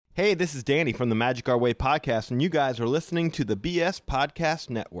Hey, this is Danny from the Magic Our Way podcast, and you guys are listening to the BS Podcast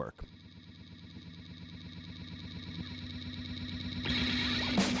Network.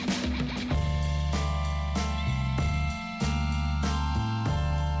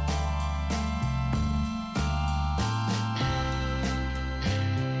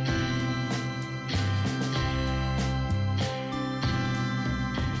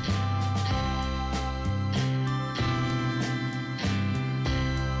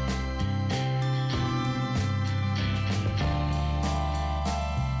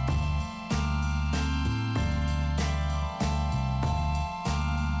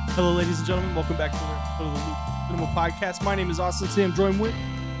 Hello, ladies and gentlemen. Welcome back to the Luke Cinema Podcast. My name is Austin Sam. Join with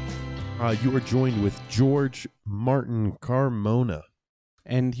You are joined with George Martin Carmona.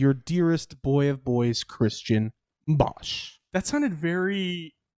 And your dearest boy of boys, Christian Bosch. that sounded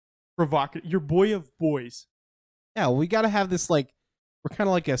very provocative. Your boy of boys. Yeah, we got to have this, like, we're kind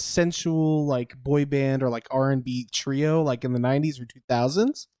of like a sensual, like, boy band or, like, R&B trio, like, in the 90s or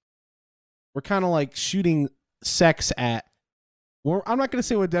 2000s. We're kind of, like, shooting sex at, well, I'm not going to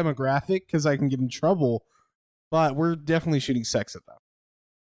say what demographic, because I can get in trouble, but we're definitely shooting sex at them.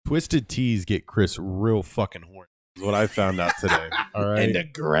 Twisted Teas get Chris real fucking horny, is what I found out today. All right. And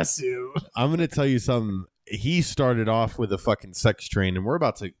aggressive. I'm going to tell you something. He started off with a fucking sex train, and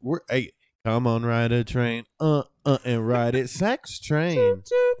hey, come on, ride a train, and ride it, sex train.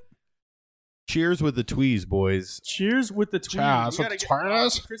 Cheers with the tweez, boys. Cheers with the tweez. Cheers with the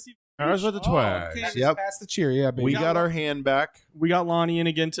tweez. Cheers with the tweez. Okay, Yep. pass the cheer, yeah, baby. We got our hand back. We got Lonnie in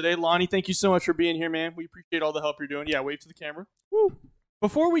again today. Lonnie, thank you so much for being here, man. We appreciate all the help you're doing. Yeah, wave to the camera. Woo.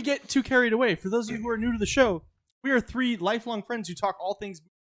 Before we get too carried away, for those of you who are new to the show, we are three lifelong friends who talk all things.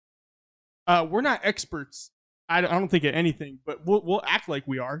 We're not experts. I don't think at anything, but we'll act like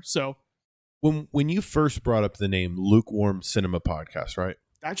we are. So When you first brought up the name Lukewarm Cinema Podcast, right?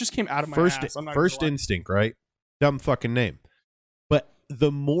 that just came out of my First ass. I'm not first gonna lie. instinct, right? Dumb fucking name. But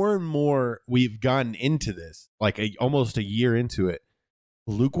the more and more we've gotten into this, like almost a year into it,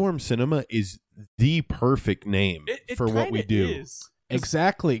 Lukewarm Cinema is the perfect name It for what we kinda do. is.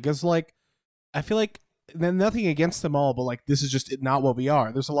 Exactly, because, like, I feel like nothing against them all, but, like, this is just not what we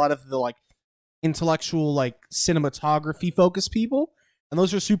are. There's a lot of the, like, intellectual, like, cinematography focused people, and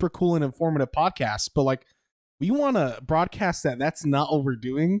those are super cool and informative podcasts, but, like, we want to broadcast that's not what we're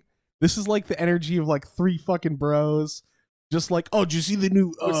doing. This is like the energy of, like, three fucking bros, just like, oh, did you see the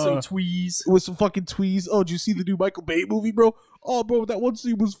new With some tweez. with some fucking tweez? Oh, did you see the new Michael Bay movie, bro? Oh, bro, that one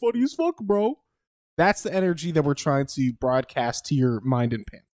scene was funny as fuck, bro. That's the energy that we're trying to broadcast to your mind and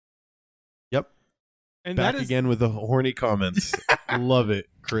pan. Yep. And Back that is again with the horny comments. Love it,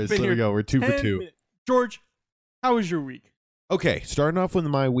 Chris. Been There we here go. We're 2 for 10 2. minutes. George, how was your week? Okay, starting off with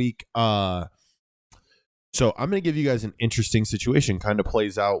my week. So I'm going to give you guys an interesting situation. Kind of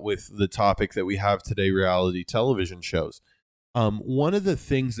plays out with the topic that we have today, reality television shows. One of the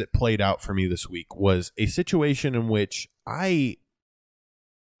things that played out for me this week was a situation in which I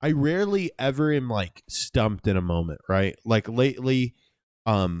rarely ever am like stumped in a moment, right? Like lately,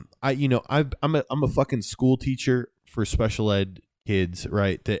 I'm a fucking school teacher for special ed kids,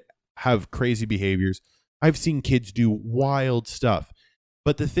 right? That have crazy behaviors. I've seen kids do wild stuff.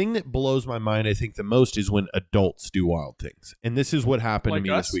 But the thing that blows my mind, I think, the most is when adults do wild things. And this is what happened Like to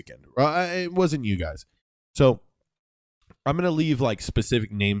me us? this weekend. It wasn't you guys. So I'm going to leave like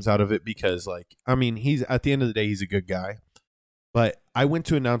specific names out of it because, like, I mean, he's at the end of the day, he's a good guy. But I went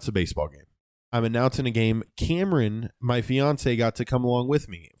to announce a baseball game. I'm announcing a game. Cameron, my fiance, got to come along with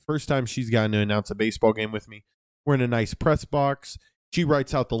me. First time she's gotten to announce a baseball game with me. We're in a nice press box. She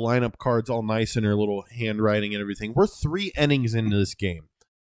writes out the lineup cards all nice in her little handwriting and everything. We're 3 innings into this game.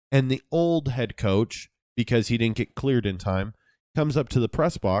 And the old head coach, because he didn't get cleared in time, comes up to the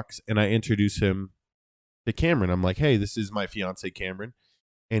press box, and I introduce him to Cameron. I'm like, hey, this is my fiance, Cameron.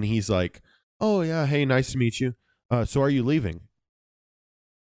 And he's like, oh, yeah, hey, nice to meet you. So are you leaving?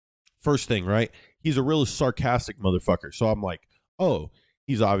 First thing, right? He's a real sarcastic motherfucker. So I'm like, oh,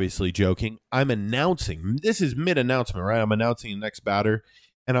 he's obviously joking. I'm announcing. This is mid-announcement, right? I'm announcing the next batter.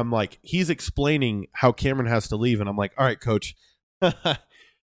 And I'm like, he's explaining how Cameron has to leave. And I'm like, all right, coach.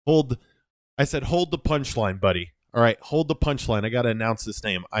 Hold the punchline, buddy. All right, hold the punchline. I got to announce this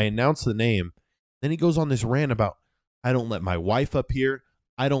name. I announce the name. Then he goes on this rant about, I don't let my wife up here.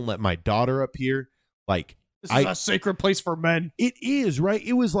 I don't let my daughter up here. Like, This is a sacred place for men. it is, right?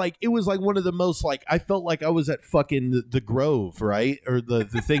 It was like one of the most, like, I felt like I was at fucking the Grove, right? Or the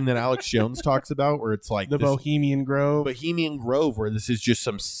thing that Alex Jones talks about where it's like The this Bohemian Grove. Bohemian Grove, where this is just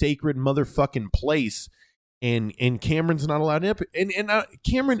some sacred motherfucking place. And Cameron's not allowed in. And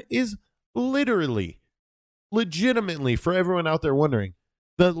Cameron is legitimately, for everyone out there wondering,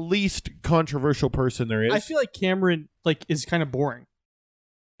 the least controversial person there is. I feel like Cameron is kind of boring.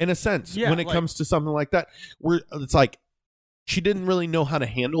 In a sense, Yeah, when it comes to something like that, where it's like she didn't really know how to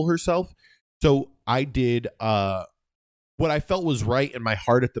handle herself. So I did what I felt was right in my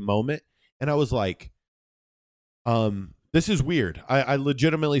heart at the moment. And I was like, this is weird. I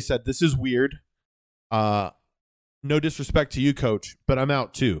legitimately said, this is weird. No disrespect to you, coach, but I'm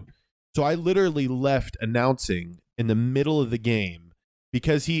out too. So I literally left announcing in the middle of the game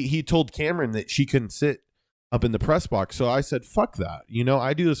because he told Cameron that she couldn't sit up in the press box. So I said, fuck that.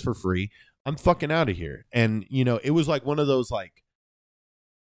 I do this for free. I'm fucking out of here. And, it was like one of those, like,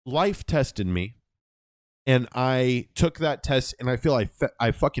 life tested me. And I took that test, and I feel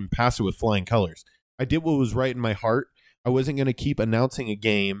I fucking passed it with flying colors. I did what was right in my heart. I wasn't going to keep announcing a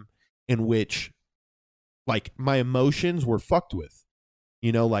game in which, like, my emotions were fucked with.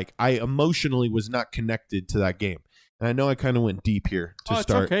 Like, I emotionally was not connected to that game. And I know I kind of went deep here to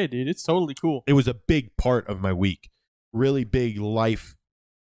start. It's okay, dude. It's totally cool. It was a big part of my week. Really big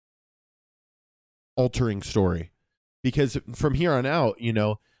life-altering story. Because from here on out,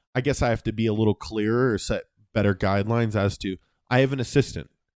 I guess I have to be a little clearer or set better guidelines as to, I have an assistant.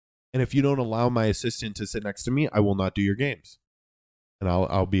 And if you don't allow my assistant to sit next to me, I will not do your games. And I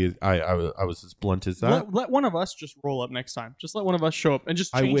was as blunt as that. Let one of us just roll up next time. Just let one of us show up and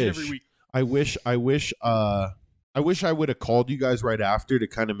just change it every week. I wish I would have called you guys right after to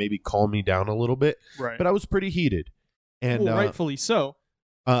kind of maybe calm me down a little bit. Right. But I was pretty heated. And rightfully so.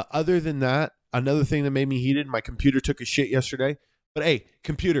 Other than that, another thing that made me heated, my computer took a shit yesterday. But hey,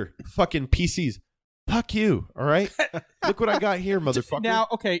 computer, fucking PCs, fuck you, all right? Look what I got here, motherfucker. Now,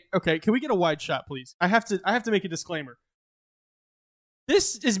 okay, can we get a wide shot, please? I have to make a disclaimer.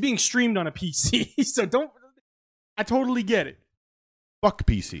 This is being streamed on a PC, so I totally get it. Fuck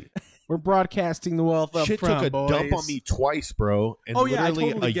PC. We're broadcasting the wealth up Shit front, took a boys. dump on me twice, bro. And Oh, yeah, I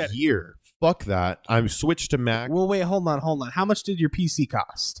literally totally a get it. year. Fuck that. I'm switched to Mac. Well, wait, hold on. How much did your PC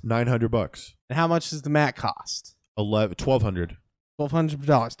cost? $900. And how much does the Mac cost? $1,200. $1,200.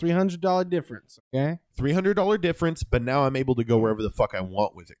 $300 difference, okay? $300 difference, but now I'm able to go wherever the fuck I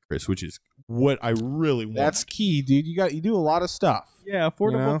want with it, Chris, which is what I really want. That's key, dude. You do a lot of stuff. Yeah,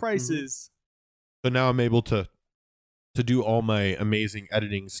 affordable Yeah. prices. So now I'm able to do all my amazing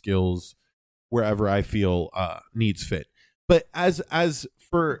editing skills wherever I feel needs fit. But as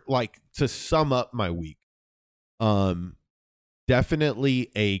for, like, to sum up my week,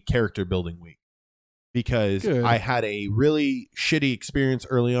 definitely a character building week. Because Good. I had a really shitty experience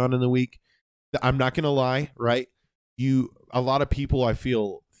early on in the week. I'm not going to lie, right? A lot of people, I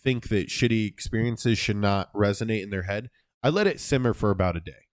feel, think that shitty experiences should not resonate in their head. I let it simmer for about a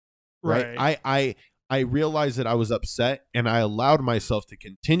day, right? I realized that I was upset, and I allowed myself to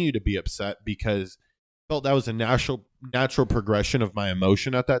continue to be upset because I felt that was a natural progression of my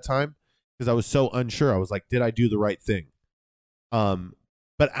emotion at that time because I was so unsure. I was like, did I do the right thing?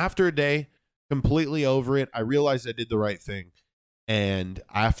 But after a day, completely over it, I realized I did the right thing. And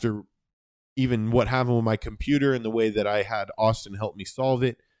after even what happened with my computer and the way that I had Austin help me solve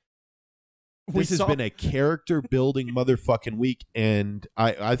it, this has been a character building motherfucking week. And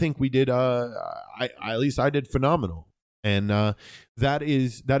I think we did, at least I did phenomenal. And that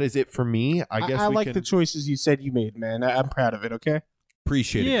is it for me. I guess I like the choices you said you made, man. I'm proud of it, okay?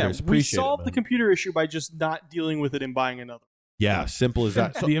 Appreciate it, Chris. We Appreciate solved it, the man. computer issue by just not dealing with it and buying another. Yeah, simple as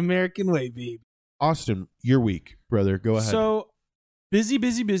that. So, The American way, baby. Austin, your week, brother. Go ahead. So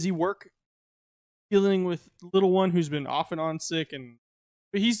busy work, dealing with little one who's been off and on sick,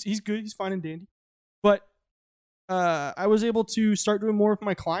 but he's good. He's fine and dandy. But I was able to start doing more with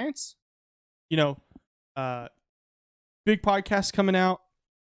my clients. Big podcast coming out,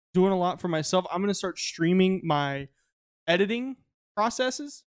 doing a lot for myself. I'm gonna start streaming my editing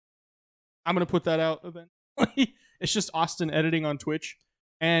processes. I'm gonna put that out eventually. It's just Austin editing on Twitch.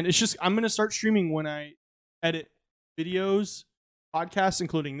 And it's just, I'm going to start streaming when I edit videos, podcasts,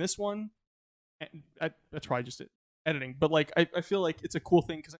 including this one. And that's probably just it, editing. But like, I feel like it's a cool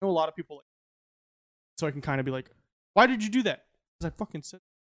thing because I know a lot of people, so I can kind of be like, why did you do that? Because I fucking said.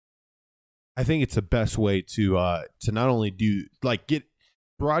 I think it's the best way to not only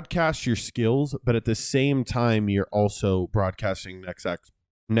broadcast your skills, but at the same time, you're also broadcasting Next Act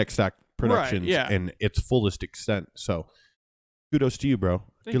Productions in its fullest extent. So kudos to you, bro.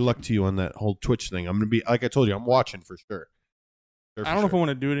 Thank Good you. luck to you on that whole Twitch thing. I'm going to be, like I told you, I'm watching for sure. I don't know if I want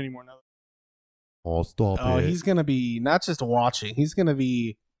to do it anymore now. Oh, stop it. He's going to be not just watching, he's going to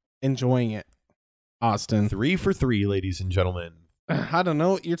be enjoying it, Austin. 3 for 3, ladies and gentlemen. I don't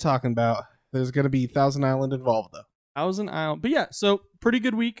know what you're talking about. There's going to be Thousand Island involved, though. Thousand Island. But yeah, so pretty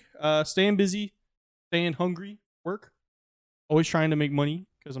good week. Staying busy, staying hungry, work. Always trying to make money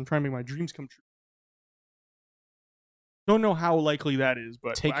because I'm trying to make my dreams come true. Don't know how likely that is,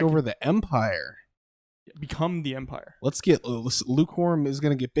 but Take over the empire. become the empire. Let's get lukewarm is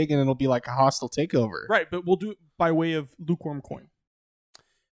going to get big and it'll be like a hostile takeover. Right, but we'll do it by way of lukewarm coin.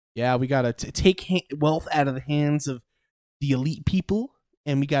 Yeah, we got to take wealth out of the hands of the elite people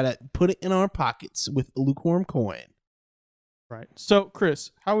and we got to put it in our pockets with a lukewarm coin. Right. So,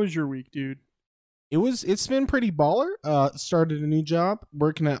 Chris, how was your week, dude? It's been pretty baller. Started a new job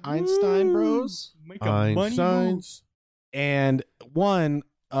working at Einstein Bros. Make a money move. Einstein's. And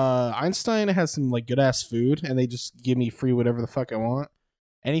Einstein has some like good ass food and they just give me free whatever the fuck I want.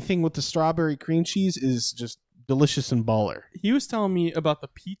 Anything with the strawberry cream cheese is just delicious and baller. He was telling me about the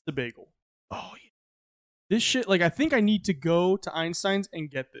pizza bagel. Oh yeah. This shit, like, I think I need to go to Einstein's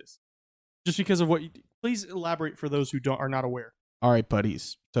and get this. Just because of what you do. Please elaborate for those who are not aware. All right,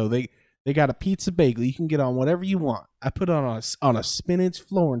 buddies. So they got a pizza bagel. You can get on whatever you want. I put it on a spinach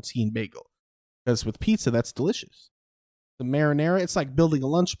Florentine bagel. Because with pizza, that's delicious. The marinara, it's like building a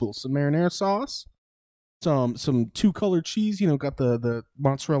Lunchable. Some marinara sauce, some two colored cheese, got the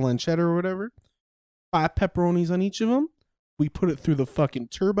mozzarella and cheddar or whatever. 5 pepperonis on each of them. We put it through the fucking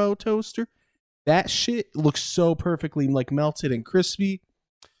turbo toaster. That shit looks so perfectly like melted and crispy.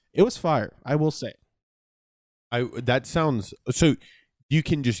 It was fire, I will say. That sounds so. You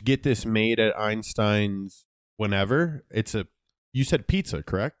can just get this made at Einstein's whenever. You said pizza,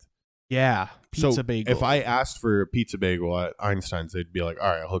 correct? Yeah, pizza so bagel. If I asked for a pizza bagel at Einstein's, they'd be like, "All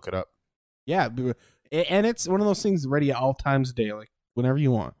right, I'll hook it up." Yeah, and it's one of those things ready at all times of day, like whenever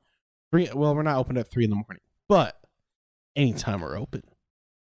you want. We're not open at 3 a.m, but anytime we're open.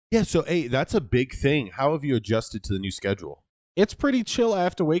 Yeah. So, hey, that's a big thing. How have you adjusted to the new schedule? It's pretty chill. I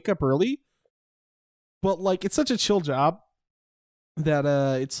have to wake up early, but like it's such a chill job that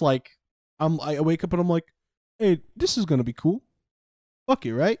it's like I wake up and I'm like, hey, this is gonna be cool. Fuck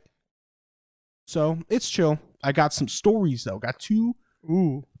it, right? So it's chill. I got some stories though. Got two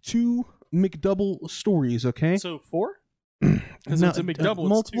McDouble stories. Okay. So 4? Because it's a McDouble.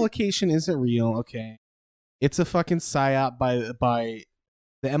 Multiplication isn't real. Okay. It's a fucking psyop by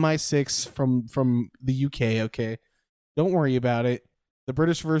the MI6 from the UK. Okay. Don't worry about it. The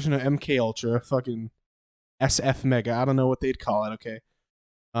British version of MK Ultra, fucking SF Mega. I don't know what they'd call it. Okay.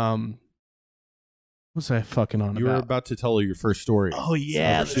 What was I fucking on You were about? about to tell your first story. Oh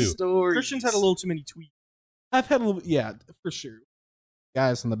yeah, the story. Christian's had a little too many tweets. I've had a little, yeah, for sure.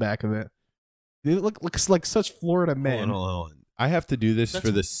 Guys on the back of it. They looks like such Florida men. Hold on. I have to do this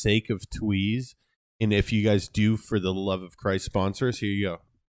for the sake of Tweez, and if you guys do, for the love of Christ, sponsor us. Here you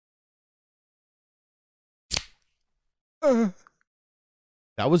go.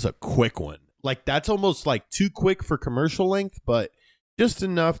 That was a quick one. Like, that's almost like too quick for commercial length, but just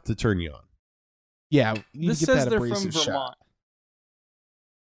enough to turn you on. Yeah, you This get says that they're from abrasive Vermont. shot.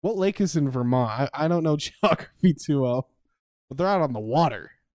 What lake is in Vermont? I don't know geography too well, but they're out on the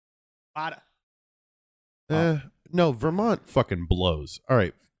water. Ada. No, Vermont fucking blows. All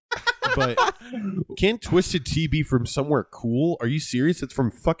right. But can't Twisted Tea be from somewhere cool? Are you serious? It's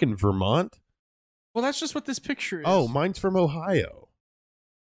from fucking Vermont? Well, that's just what this picture is. Oh, mine's from Ohio.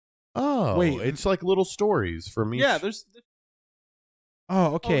 Oh, Wait. it's like little stories from each. Yeah, there's.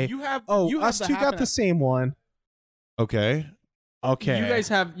 Oh, okay. You have. Oh, you have us the two half got and the half. same one. Okay. Okay. You guys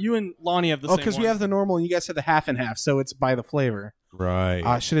have. You and Lonnie have the same. because one. we have the normal and you guys have the half and half, so it's by the flavor. Right.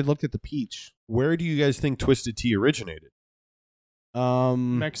 I should have looked at the peach. Where do you guys think Twisted Tea originated?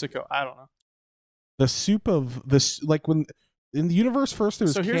 Mexico. I don't know. The soup of this, like when in the universe first there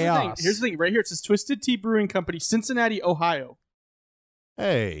was So here's chaos. the thing. Here's the thing. Right here, it says Twisted Tea Brewing Company, Cincinnati, Ohio.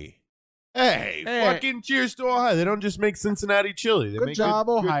 Hey, fucking cheers to Ohio. They don't just make Cincinnati chili. They Good make job,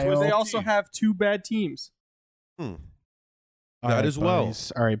 Ohio. Twisted They also Tea. have 2 bad teams. All that right, as well.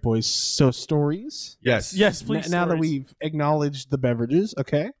 buddies. All right, boys. So stories. Yes. Yes, please. Now that stories. we've acknowledged the beverages,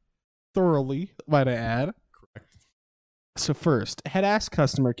 okay, thoroughly, might I add. Correct. So first, head ass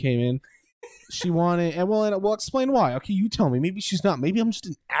customer came in. She wanted, and we'll explain why. Okay, you tell me. Maybe she's not. Maybe I'm just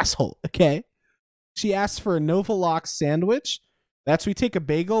an asshole. Okay. She asked for a Nova Lox sandwich. That's we take a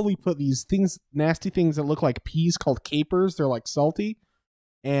bagel. We put these things, nasty things that look like peas called capers. They're like salty,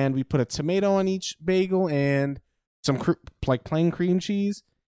 and we put a tomato on each bagel and some like plain cream cheese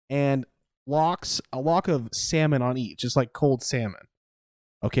and a lock of salmon on each, just like cold salmon.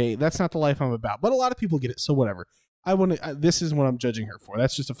 Okay, that's not the life I'm about, but a lot of people get it, so whatever. This is what I'm judging her for.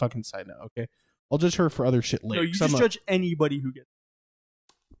 That's just a fucking side note. Okay, I'll judge her for other shit later. No, you 'cause just I'm judge anybody who gets.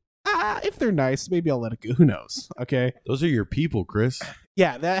 if they're nice, maybe I'll let it go. Who knows? Okay. Those are your people, Chris.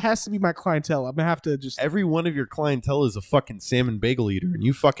 Yeah, that has to be my clientele. I'm gonna have to just. Every one of your clientele is a fucking salmon bagel eater, and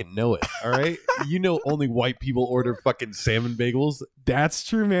you fucking know it. All right, you know only white people order fucking salmon bagels. That's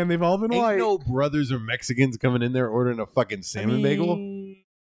true, man. They've all been Ain't white. no brothers or Mexicans coming in there ordering a fucking salmon bagel.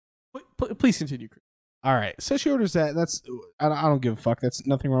 Please continue, Chris. All right, so she orders that. That's I don't give a fuck. That's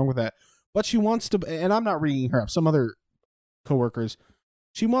nothing wrong with that. But she wants to, and I'm not ringing her up. Some other coworkers,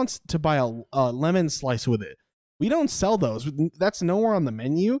 she wants to buy a lemon slice with it. We don't sell those. That's nowhere on the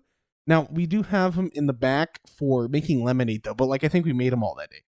menu. Now we do have them in the back for making lemonade, though. But like I think we made them all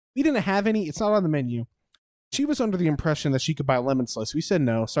that day. We didn't have any. It's not on the menu. She was under the impression that she could buy a lemon slice. We said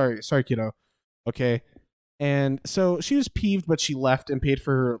no. Sorry, kiddo. Okay, and so she was peeved, but she left and paid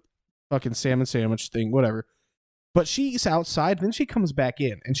for her fucking salmon sandwich thing, whatever. But she's outside, then she comes back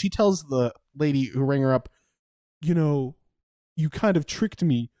in and she tells the lady who rang her up, you know, you kind of tricked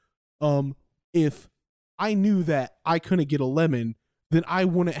me. If I knew that I couldn't get a lemon, then I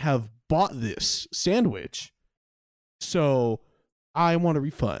wouldn't have bought this sandwich. So I want a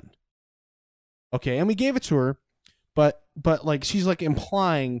refund. Okay, and we gave it to her, but like she's like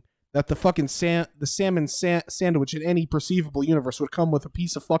implying that the fucking salmon sandwich in any perceivable universe would come with a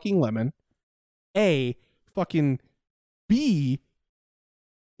piece of fucking lemon. A, fucking B,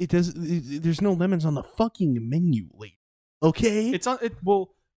 it does. There's no lemons on the fucking menu, lady. Okay, It's on. It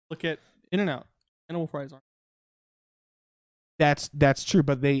will look at In-N-Out. Animal fries aren't. that's true,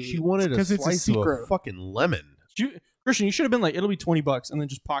 but She wanted a because it's a slice of a secret. fucking lemon. Christian, you should have been like, it'll be $20, and then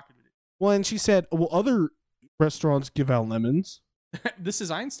just pocketed Well, and she said, well, other restaurants give out lemons. it. This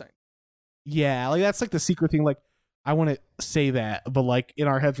is Einstein. Yeah, like that's like the secret thing. Like I want to say that, but like in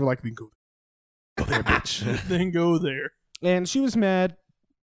our heads, we're like, then go there, bitch. Then go there. And she was mad,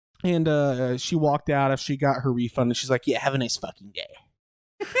 and she walked out after she got her refund, and she's like, yeah, have a nice fucking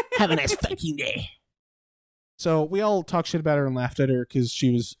day. Have a nice fucking day. So we all talked shit about her and laughed at her because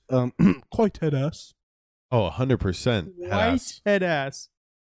she was quite head ass. Oh, 100%. White head ass.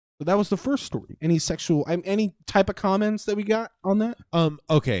 So that was the first story. Any any type of comments that we got on that?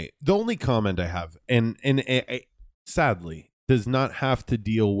 Okay. The only comment I have, and sadly, does not have to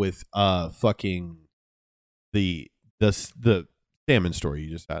deal with fucking the salmon story you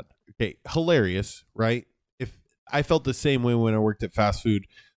just had. Okay, hilarious, right? If I felt the same way when I worked at fast food,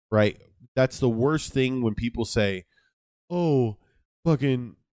 right? That's the worst thing when people say, "Oh,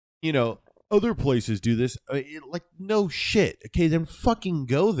 fucking, other places do this." Like, no shit. Okay, then fucking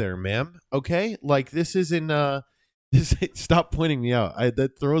go there, ma'am. Okay, like this isn't. Stop pointing me out.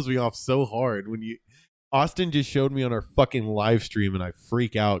 That throws me off so hard when Austin just showed me on our fucking live stream, and I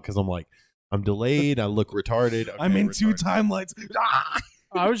freak out because I'm like, I'm delayed. I look retarded. Okay, I'm in two timelines.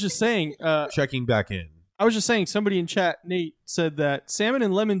 I was just saying. Checking back in. I was just saying. Somebody in chat, Nate, said that salmon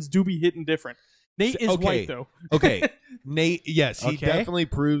and lemons do be hitting different. Nate is white though. Okay, Nate. Yes, he Okay. definitely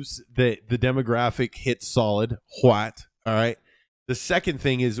proves that the demographic hits solid. What? All right. The second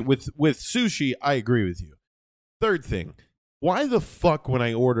thing is with sushi. I agree with you. Third thing, why the fuck when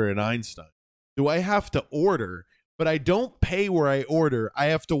I order an Einstein do I have to order, but I don't pay where I order? I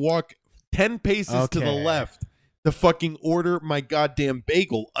have to walk 10 paces to the Okay. left to fucking order my goddamn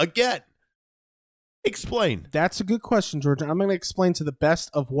bagel again. Explain. That's a good question, George. I'm going to explain to the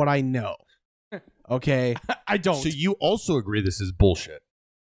best of what I know. Okay. I don't. So you also agree this is bullshit?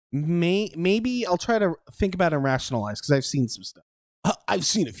 Maybe I'll try to think about it and rationalize because I've seen some stuff. I've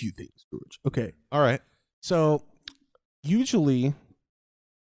seen a few things, George. Okay. All right. So usually,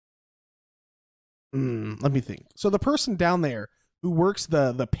 let me think. So the person down there who works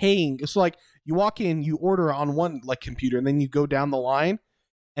the paying, so like you walk in, you order on one like computer, and then you go down the line,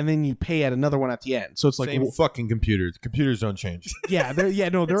 and then you pay at another one at the end. So it's like Same fucking computers. Computers don't change. yeah, they're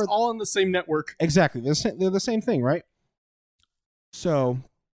it's all on the same network. exactly they're the same thing, right? So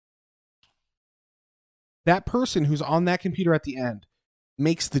that person who's on that computer at the end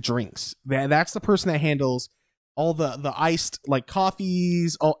makes the drinks. That's the person that handles all the iced like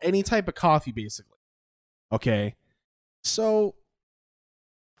coffees, any type of coffee basically. Okay. So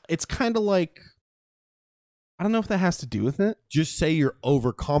it's kind of like, I don't know if that has to do with it. Just say you're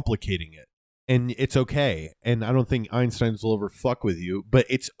overcomplicating it, and it's okay. And I don't think Einstein's will ever fuck with you, but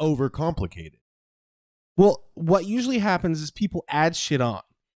it's overcomplicated. Well, what usually happens is people add shit on.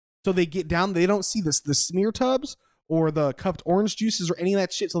 So they get down, they don't see the smear tubs or the cupped orange juices or any of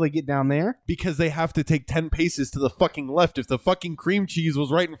that shit till they get down there. Because they have to take 10 paces to the fucking left. If the fucking cream cheese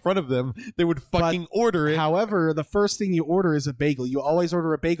was right in front of them, they would fucking order it. However, the first thing you order is a bagel. You always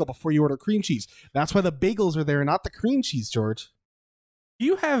order a bagel before you order cream cheese. That's why the bagels are there, not the cream cheese, George. Do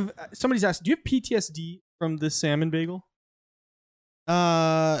you have? Somebody's asked. Do you have PTSD from this salmon bagel?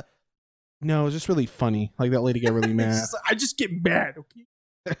 No, it's just really funny. Like that lady got really mad. I just get mad.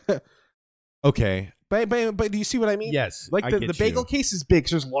 Okay. Okay. But do you see what I mean? Yes. Like I the get bagel you. case is big.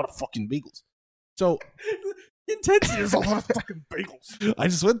 'Cause there's a lot of fucking bagels. So Intensity, there's a lot of fucking bagels. I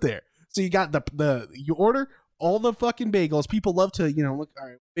just went there. So you got you order all the fucking bagels. People love to, look, all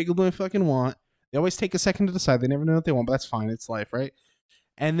right, bagel do I fucking want? They always take a second to decide. They never know what they want, but that's fine. It's life, right?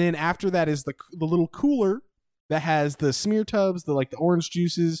 And then after that is the little cooler that has the smear tubs, the orange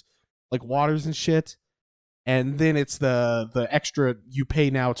juices, like waters and shit. And then it's the extra you pay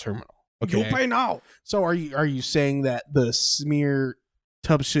now terminal. Okay. You pay now. So are you saying that the smear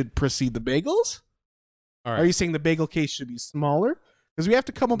tub should precede the bagels? All Are you saying the bagel case should be smaller? Because we have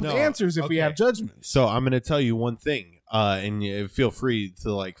to come up with No, answers if we okay. have judgments. So I'm going to tell you one thing, and feel free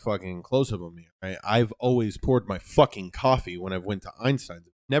to fucking close up on me. Right? I've always poured my fucking coffee when I went to Einstein's.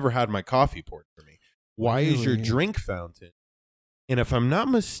 Never had my coffee poured for me. Why is your Really? drink fountain? And if I'm not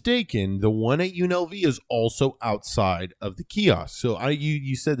mistaken, the one at UNLV is also outside of the kiosk. So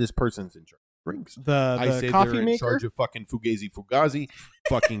you said this person's in charge of drinks. I The say coffee they're in maker. charge of fucking Fugazi.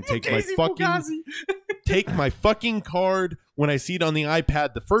 Fucking take my Casey fucking Fugazi. take my fucking card when I see it on the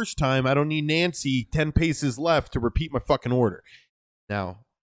iPad the first time. I don't need Nancy 10 paces left to repeat my fucking order. Now,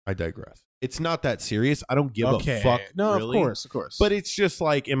 I digress. It's not that serious. I don't give a fuck. No, really. of course. But it's just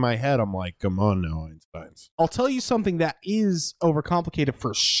like in my head, I'm like, come on now, Einstein's. I'll tell you something that is overcomplicated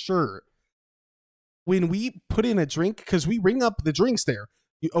for sure. When we put in a drink, because we ring up the drinks there.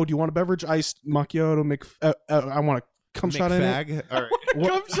 Do you want a beverage? Iced macchiato, I want a cum shot in it. McFag? All right.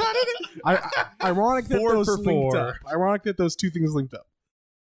 Come shot it. Ironic that 4 those for linked 4. up. Ironic that those two things linked up.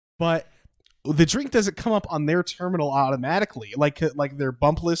 But the drink doesn't come up on their terminal automatically, like their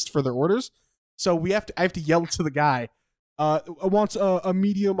bump list for their orders. So I have to yell to the guy, I want a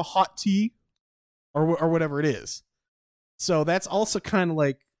medium hot tea, or whatever it is. So that's also kind of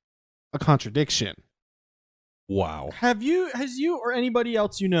like a contradiction. Wow. Has you or anybody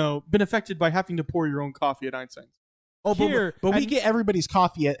else been affected by having to pour your own coffee at Einstein's? Oh, Here, but we and- get everybody's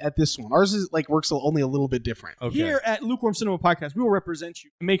coffee at this one. Ours is works only a little bit different. Okay. Here at Lukewarm Cinema Podcast, we will represent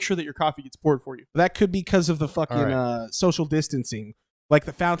you and make sure that your coffee gets poured for you. That could be because of the fucking All social distancing. Like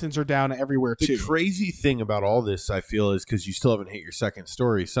the fountains are down everywhere The too. crazy thing about all this, I feel, is because you still haven't hit your second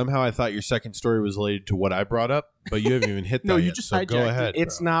story. Somehow I thought your second story was related to what I brought up, but you haven't even hit that No, you yet. just So go hijacked it. ahead.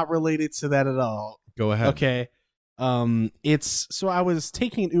 It's bro. not related to that at all. Go ahead. Okay. So I was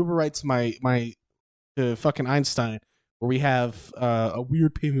taking an Uber ride to my fucking Einstein, where we have a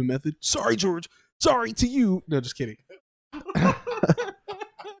weird payment method. Sorry, George. Sorry to you. No, just kidding.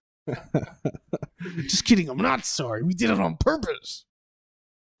 Just kidding. I'm not sorry. We did it on purpose.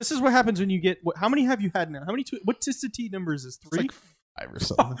 This is what happens when you get. How many have you had now? How many? What Tisty number is this? It's 3? like 5 or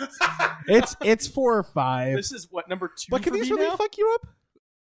something. it's 4 or 5. This is what, number 2 But can for these me really now? fuck you up?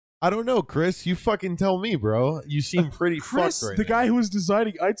 I don't know, Chris. You fucking tell me, bro. You seem pretty Chris, fucked right the now. guy who was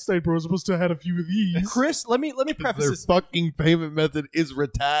designing Einstein Bro was supposed to have had a few of these. Chris, let me preface Their this. fucking payment method is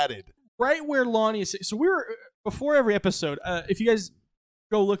retarded. Right where Lonnie is. So we were, before every episode, if you guys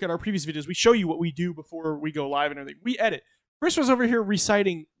go look at our previous videos, we show you what we do before we go live and everything. We edit. Chris was over here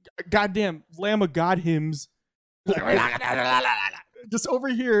reciting goddamn Lamb of God hymns. Just over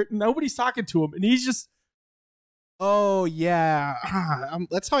here, nobody's talking to him, and he's just. Oh yeah,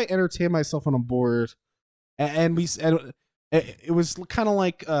 that's how I entertain myself when I'm bored. And it was kind of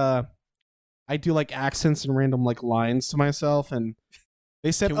like I do like accents and random like lines to myself, and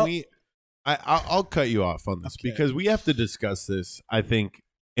they said, Can we? I'll cut you off on this Okay. because we have to discuss this. I think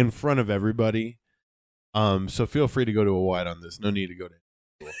in front of everybody. So feel free to go to a wide on this. No need to go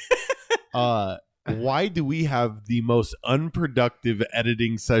to. Why do we have the most unproductive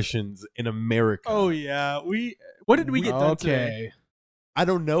editing sessions in America? Oh yeah, What did we get done today? I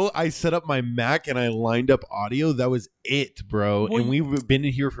don't know. I set up my Mac and I lined up audio. That was it, bro. Well, and we've been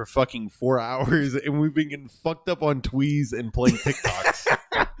in here for fucking 4 hours and we've been getting fucked up on tweez and playing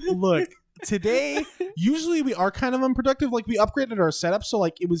TikToks. Look, today usually we are kind of unproductive. Like we upgraded our setup, so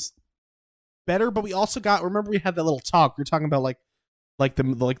like it was better. But we also remember we had that little talk. We were talking about like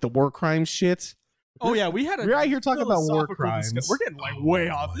the war crime shit. Oh yeah, we had a. We're out here talking about war philosophical crimes. We're getting like way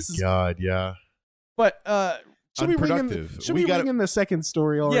off. This is. God, yeah. But Should we ring Unproductive. in the second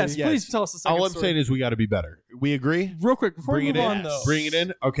story already? yes, Yes. please tell us the second All I'm story. saying is we got to be better. We agree? Real quick before Bring we it move in. on though. Bring it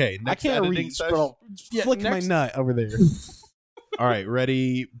in. Okay. I Next can't editing reach, session. but I'll Yeah, flick next- my nut over there. All right.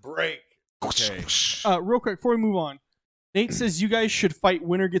 Ready? Break. Okay. Real quick before we move on, Nate says you guys should fight.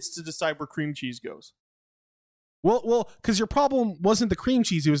 Winner gets to decide where cream cheese goes. Well, because your problem wasn't the cream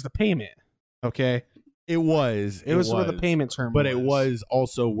cheese; it was the payment. Okay, It was. it was where the payment term. But it was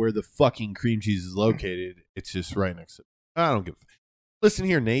also where the fucking cream cheese is located. It's just right next to it. I don't give a Listen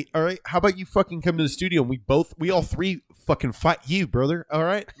here, Nate. All right, how about you fucking come to the studio and we all three fucking fight you, brother. All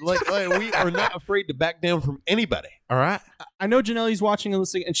right, like we are not afraid to back down from anybody. All right, I know Janelle's watching and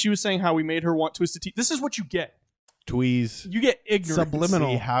listening, and she was saying how we made her want Twisted Tea. This is what you get. tweez. You get ignorance. Subliminal.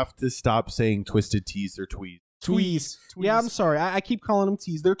 We have to stop saying twisted teas. They're tweez. Tweez. Yeah, I'm sorry. I keep calling them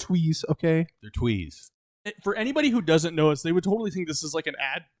teas. They're tweez, okay? They're tweez. For anybody who doesn't know us, they would totally think this is like an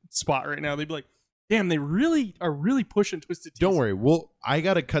ad spot right now. They'd be like, damn, they really are really pushing Twisted Teas. Don't worry. I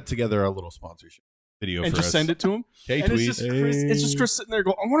got to cut together a little sponsorship video and for just us. send it to him. Okay, And tweez. it's just Chris sitting there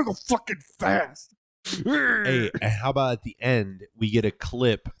going, I want to go fucking fast. Hey, and how about at the end we get a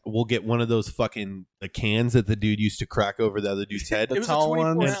clip? We'll get one of those fucking the cans that the dude used to crack over the other dude's head. It was a tall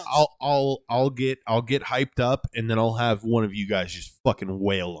 24 ones. And ounce. I'll get hyped up, and then I'll have one of you guys just fucking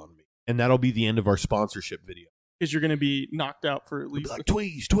wail on me, and that'll be the end of our sponsorship video. Because you're going to be knocked out for at It'll be least... like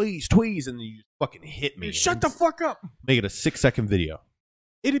tweez, tweez, tweez, and then you just fucking hit me. Shut the fuck up. Make it a 6-second video.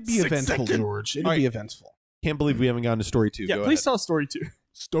 It'd be 6 eventful, seconds. George. It'd All be right. eventful. Can't believe we haven't gotten to story 2. Yeah, Go please ahead. tell a story too.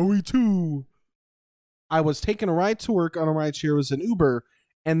 Story 2. I was taking a ride to work on a ride share. It was an Uber,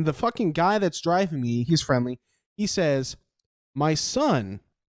 and the fucking guy that's driving me, he's friendly. He says, my son...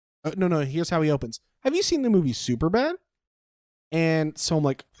 no, here's how he opens. Have you seen the movie Superbad? And so I'm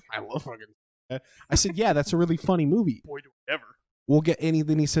like, I love fucking... I said, yeah, that's a really funny movie. Boy, do I ever. We'll get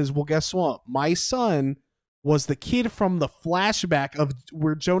anything. He says, well, guess what? My son was the kid from the flashback of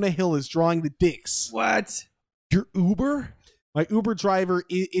where Jonah Hill is drawing the dicks. What? Your Uber? My Uber driver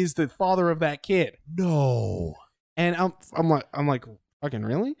is the father of that kid. No. And I'm like, fucking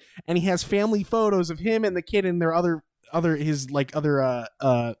really? And he has family photos of him and the kid and their other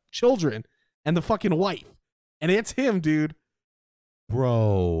children and the fucking wife. And it's him, dude.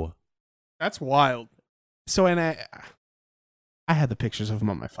 Bro. That's wild. So, and I had the pictures of him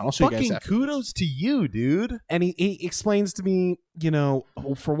on my phone. I'll show you guys Fucking after. kudos to you, dude. And he explains to me,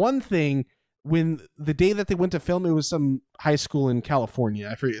 for one thing, when the day that they went to film, it was some high school in California.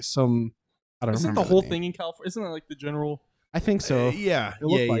 I forget I don't Isn't remember the whole name. thing in California? Isn't that like the general... I think so. Yeah, It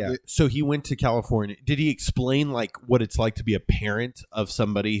looked like it. So he went to California. Did he explain like what it's like to be a parent of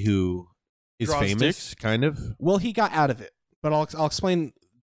somebody who is Draws famous? dicks? Kind of. Well, he got out of it, but I'll explain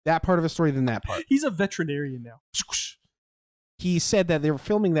that part of his story than that part. He's a veterinarian now. He said that they were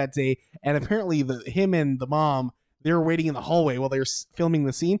filming that day, and apparently him and the mom, they were waiting in the hallway while they were filming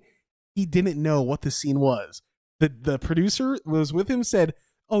the scene. He didn't know what the scene was. The producer was with him, said,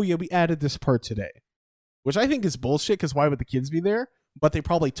 oh yeah, we added this part today. Which I think is bullshit, because why would the kids be there? But they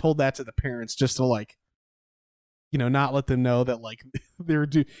probably told that to the parents just to, like, not let them know that, like, they're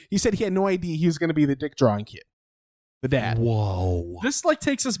he said he had no idea he was going to be the dick drawing kid. The dad. Whoa. This like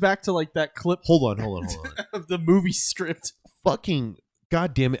takes us back to like that clip Hold on. of the movie script. Fucking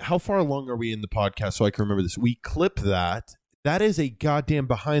goddamn it! How far along are we in the podcast so I can remember this? We clip that. That is a goddamn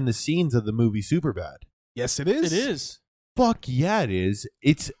behind the scenes of the movie Superbad. Yes, it is. It is. Fuck yeah, it is.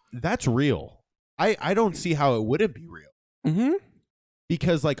 That's real. I don't see how it wouldn't be real. Mm-hmm.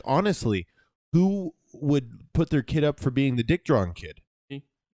 Because, like, honestly, who would put their kid up for being the dick drawing kid?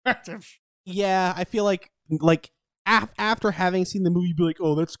 Yeah, I feel like after having seen the movie, you'd be like,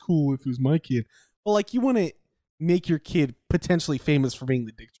 oh, that's cool if it was my kid. Well, like, you want to make your kid potentially famous for being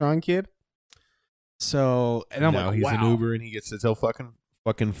the dick drawing kid. So, and I'm now like, he's wow. an Uber and he gets to tell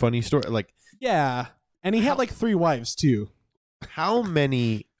fucking funny story. Like, Yeah, and he had like 3 wives too. how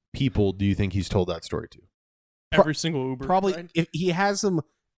many people do you think he's told that story to? Every single Uber. Probably ride. if he has them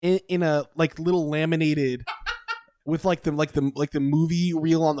in a like little laminated with like the movie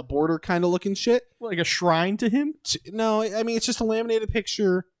reel on the border kind of looking shit. Like a shrine to him. No, I mean it's just a laminated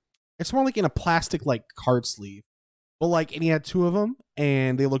picture. It's more like in a plastic like card sleeve. But like, and he had 2 of them,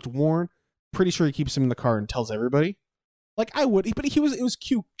 and they looked worn. Pretty sure he keeps them in the car and tells everybody. Like I would, but it was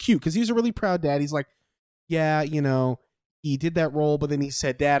cute because he's a really proud dad. He's like, yeah, he did that role, but then he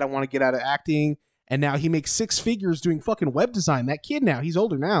said, Dad, I want to get out of acting. And now he makes 6 figures doing fucking web design. That kid now, he's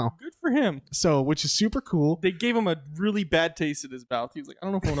older now. Good for him. So, which is super cool. They gave him a really bad taste in his mouth. He was like, I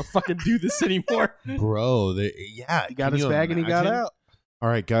don't know if I want to fucking do this anymore. Bro, He got his bag and he got out. All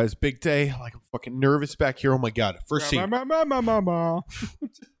right, guys, big day. Like, I'm fucking nervous back here. Oh my god, first scene.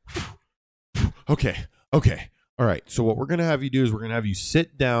 Okay. All right. So what we're gonna have you do is we're gonna have you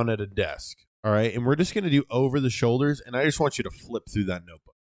sit down at a desk. All right, and we're just gonna do over the shoulders, and I just want you to flip through that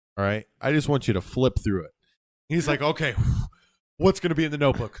notebook. All right, I just want you to flip through it. He's like, okay, what's gonna be in the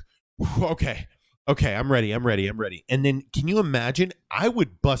notebook? Okay, I'm ready. And then, can you imagine? I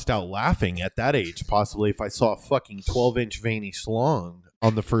would bust out laughing at that age, possibly, if I saw a fucking 12-inch veiny schlong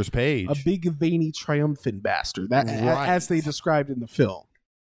on the first page. A big, veiny, triumphant bastard. That Right. as they described in the film.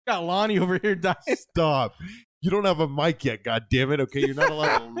 Got Lonnie over here dying. Stop. You don't have a mic yet, God damn it. Okay, you're not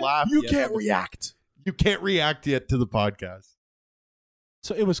allowed to laugh. You yet. can't react. You can't react yet to the podcast.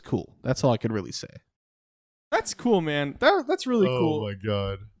 So it was cool. That's all I could really say. That's cool, man. That's really cool. Oh my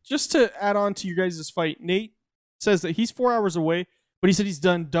god. Just to add on to your guys' fight, Nate says that he's 4 hours away, but he said he's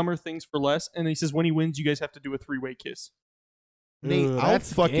done dumber things for less, and he says when he wins, you guys have to do a 3-way kiss. Nate, I'll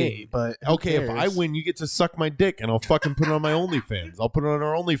that's fucking gay, but who okay. If I cares? win, you get to suck my dick, and I'll fucking put it on my OnlyFans. I'll put it on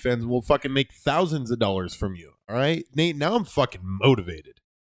our OnlyFans, and we'll fucking make thousands of dollars from you. All right, Nate. Now I'm fucking motivated.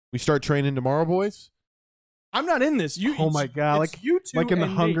 We start training tomorrow, boys. I'm not in this. Oh my god! it's Like you two like in the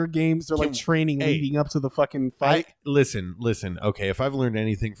and Hunger Games, they're like Can- training hey, leading up to the fucking fight. Listen. Okay, if I've learned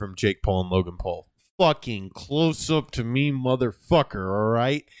anything from Jake Paul and Logan Paul, fucking close up to me, motherfucker. All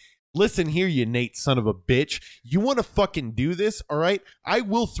right. Listen here, you Nate son of a bitch. You want to fucking do this, all right? I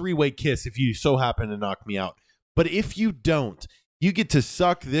will 3-way kiss if you so happen to knock me out. But if you don't, you get to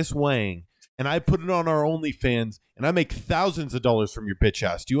suck this wang, and I put it on our OnlyFans, and I make thousands of dollars from your bitch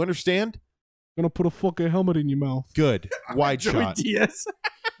ass. Do you understand? Gonna put a fucking helmet in your mouth. Good. Wide Joey shot. Diaz.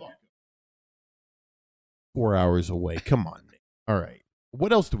 4 hours away. Come on, Nate. All right.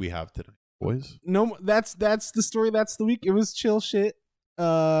 What else do we have today, boys? No, that's the story. That's the week. It was chill shit.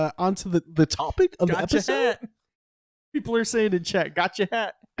 Onto the topic of the Gotcha episode. hat. People are saying in chat, gotcha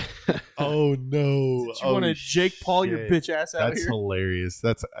hat. Oh, no. Did you want to Jake Paul your bitch ass out That's here? hilarious.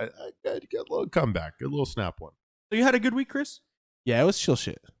 That's I got a little comeback, a little snap one. So you had a good week, Chris? Yeah, it was chill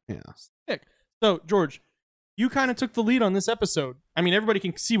shit. Yeah. Sick. So, George, you kind of took the lead on this episode. I mean, everybody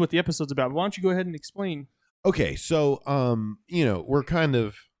can see what the episode's about. But why don't you go ahead and explain? Okay, so we're kind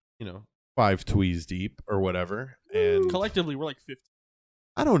of 5 tweez deep or whatever, and Collectively, we're like 50.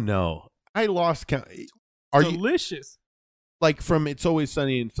 I don't know. I lost count. Are you Delicious. like from It's Always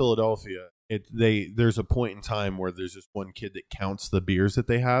Sunny in Philadelphia? There's a point in time where there's this one kid that counts the beers that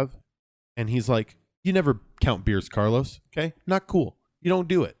they have, and he's like, "You never count beers, Carlos. Okay, not cool. You don't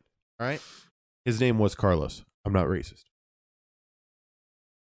do it. All right." His name was Carlos. I'm not racist.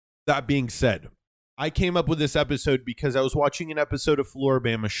 That being said, I came up with this episode because I was watching an episode of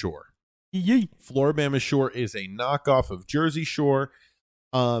Floribama Shore. Yee. Floribama Shore is a knockoff of Jersey Shore,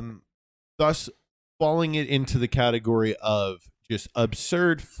 thus falling it into the category of just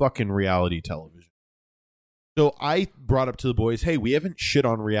absurd fucking reality television. So I brought up to the boys, hey, we haven't shit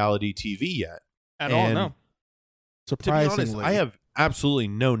on reality TV yet. At all, no. To be honest, Surprisingly, I have absolutely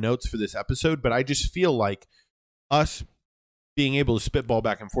no notes for this episode, but I just feel like us being able to spitball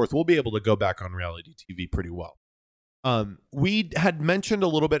back and forth, we'll be able to go back on reality TV pretty well. We had mentioned a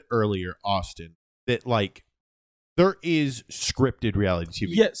little bit earlier, Austin, that like there is scripted reality TV.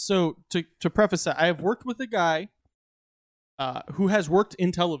 Yeah, so to preface that, I have worked with a guy who has worked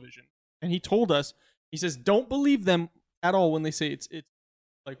in television, and he told us, he says, don't believe them at all when they say it's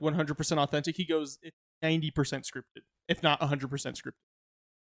like 100% authentic. He goes, it's 90% scripted, if not 100% scripted.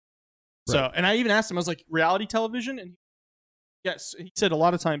 So, Right. and I even asked him, I was like, reality television? And yes, he said a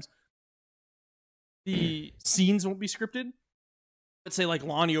lot of times the scenes won't be scripted. Let's say like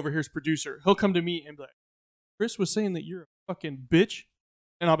Lonnie over here's producer. He'll come to me and be like, Chris was saying that you're a fucking bitch.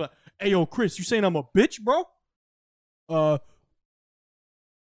 And I'll be like, hey, yo, Chris, you saying I'm a bitch, bro?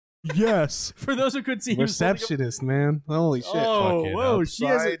 yes. For those who couldn't see, he was holding up- Receptionist, man. Holy shit. Oh, Fucking whoa, she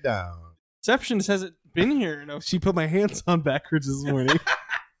hasn't. upside down. Receptionist hasn't been here. No, She put my hands on backwards this morning.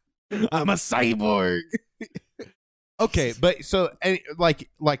 I'm a cyborg. Okay, but so like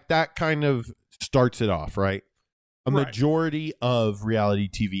that kind of starts it off, right? A Right. majority of reality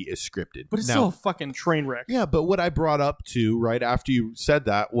TV is scripted. but it's Now, still a fucking train wreck. yeah, but what I brought up to right after you said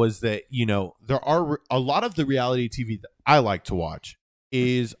that was that, there are a lot of the reality TV that I like to watch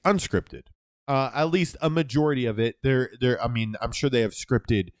is unscripted. At least a majority of it. I mean, I'm sure they have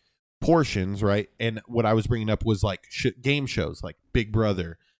scripted portions, right? And what I was bringing up was like game shows like Big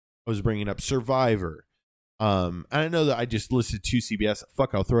Brother. I was bringing up Survivor. And I know that I just listed 2 CBS.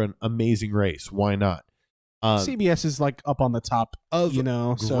 Fuck, I'll throw an Amazing Race. Why not? CBS is like up on the top Of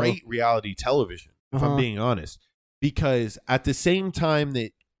so great reality television, if I'm Uh-huh. being honest. Because at the same time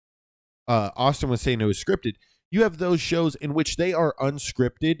that Austin was saying it was scripted, you have those shows in which they are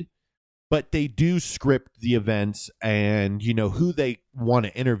unscripted, but they do script the events and, who they want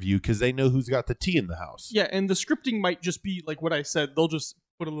to interview because they know who's got the tea in the house. Yeah, and the scripting might just be like what I said. They'll just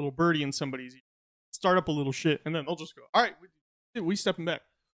put a little birdie in somebody's, start up a little shit, and then they'll just go, all right, we stepping back.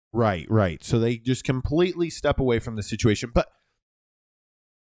 Right. So they just completely step away from the situation. But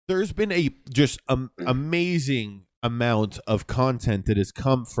there's been a just amazing amount of content that has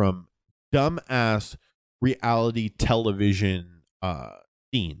come from dumbass reality television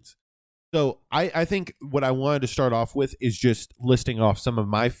scenes. So I think what I wanted to start off with is just listing off some of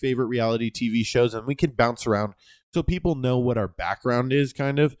my favorite reality TV shows, and we can bounce around so people know what our background is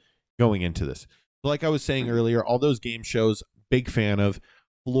kind of going into this. Like I was saying earlier, all those game shows, big fan of.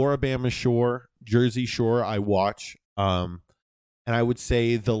 Floribama Shore, Jersey Shore, I watch. And I would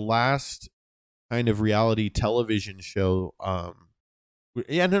say the last kind of reality television show, no,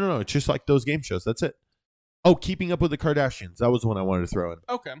 it's just like those game shows. That's it. Oh, Keeping Up with the Kardashians. That was the one I wanted to throw in.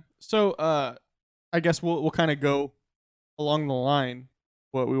 Okay. So I guess we'll kind of go along the line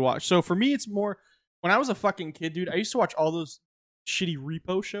what we watch. So for me, it's more when I was a fucking kid, dude, I used to watch all those shitty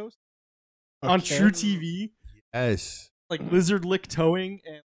repo shows on True TV. Yes. Like Lizard Lick Towing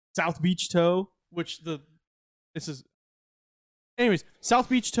and South Beach Tow, anyways, South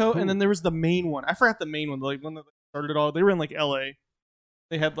Beach Tow, and then there was the main one. I forgot the main one. Like when they started it all, they were in like LA.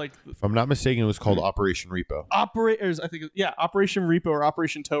 They had like, if I'm not mistaken, it was called Operation Repo. Operation Repo or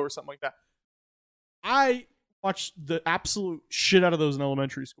Operation Tow or something like that. I watched the absolute shit out of those in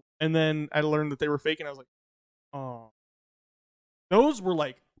elementary school, and then I learned that they were fake, and I was like, oh, those were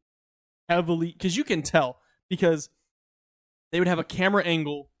like heavily, because you can tell because they would have a camera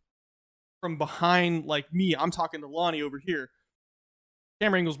angle from behind, like me. I'm talking to Lonnie over here.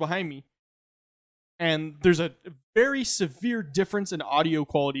 Camera angle's behind me. And there's a very severe difference in audio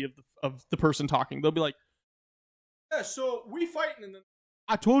quality of the person talking. They'll be like, yeah, so we fighting. And then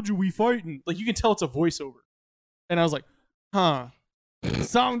I told you we fighting. Like, you can tell it's a voiceover. And I was like, huh.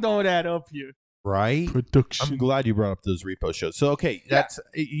 Something don't add up here. Right? Production. I'm glad you brought up those repo shows. So, okay, that's...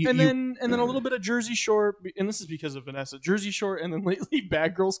 And then a little bit of Jersey Shore, and this is because of Vanessa. Jersey Shore, and then lately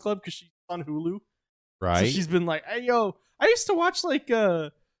Bad Girls Club, because she's on Hulu. Right. So she's been like, hey, yo, I used to watch like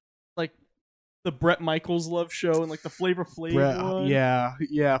the Bret Michaels Love Show and like the Flavor Flav one.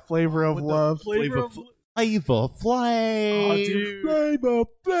 Yeah, Flavor of Love. Flavor Flav. Oh, dude. Flavor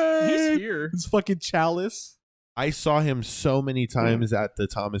Flav. He's here. It's fucking Chalice. I saw him so many times at the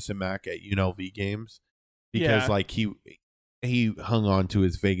Thomas and Mack at UNLV games because like he hung on to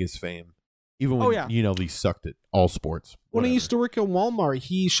his Vegas fame even when UNLV sucked at all sports. When he used to work at Walmart,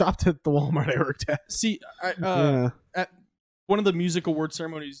 he shopped at the Walmart I worked at. See, at one of the music award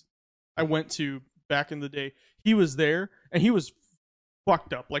ceremonies I went to back in the day, he was there and he was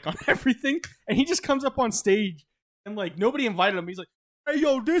fucked up like on everything, and he just comes up on stage and like nobody invited him. He's like, hey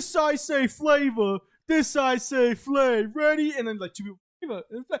yo, this side say Flavor. This side say Flav, ready? And then like two people,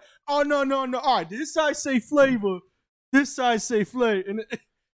 oh no, all right, this side say Flavor, this side say Flav,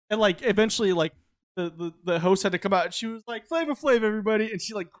 and like eventually like the host had to come out and she was like, Flavor Flav, everybody, and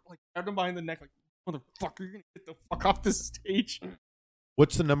she like grabbed him behind the neck like, motherfucker, you're gonna get the fuck off this stage.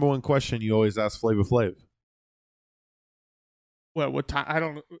 What's the number one question you always ask Flavor Flav? What time? I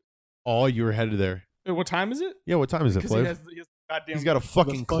don't know. Oh, you were headed there. What time is it? Yeah, what time is it, Flav? He's got a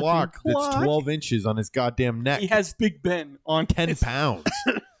fucking clock that's 12 inches on his goddamn neck. He has Big Ben on 10 pounds.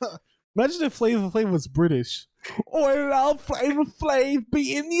 Imagine if Flavor Flav was British. Oh, I love Flavor Flav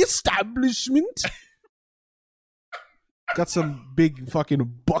be in the establishment. Got some big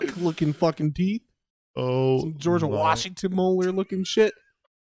fucking buck-looking fucking teeth. Oh, some George Washington molar looking shit.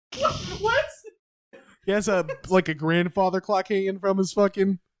 What? He has a grandfather clock hanging from his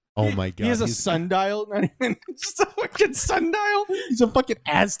fucking... Oh my god. He has a sundial, not even just a fucking sundial. He's a fucking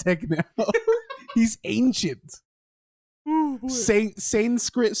Aztec now. He's ancient. Ooh,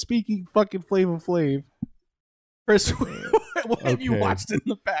 Sanskrit speaking fucking Flavor Flav. Chris, what have you watched in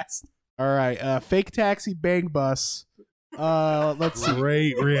the past? All right, Fake Taxi, Bang Bus. Let's see.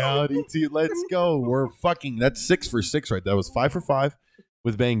 Great reality TV. Let's go. We're fucking. That's 6 for 6 right. That was 5 for 5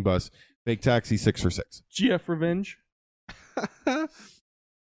 with Bang Bus. Fake Taxi 6 for 6. GF Revenge.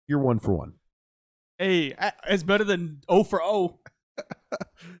 You're 1 for 1. Hey, it's better than 0 for 0.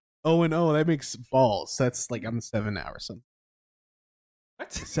 0-0. That makes balls. That's like I'm 7 now or something.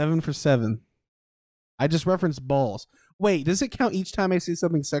 What? 7 for 7. I just referenced balls. Wait, does it count each time I say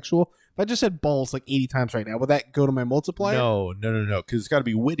something sexual? If I just said balls like 80 times right now, would that go to my multiplier? No. Because it's got to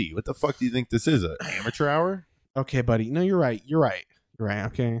be witty. What the fuck do you think this is? An amateur hour? Okay, buddy. No, you're right.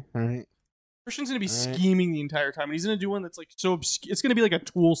 Okay. All right. Christian's gonna be scheming the entire time, and he's gonna do one that's like so obscure. It's gonna be like a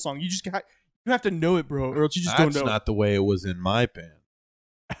Tool song. You have to know it, bro, or else you just don't know. That's not the way it was in my band.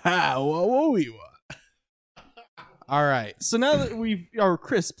 All right. So now that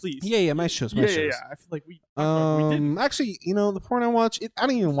Chris, please. Yeah, my shows. My shows. Yeah. I feel like we didn't. Actually, the porn I watch, I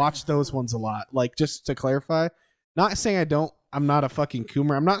don't even watch those ones a lot. Like, just to clarify, not saying I don't. I'm not a fucking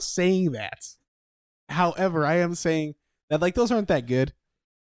coomer. I'm not saying that. However, I am saying that like those aren't that good.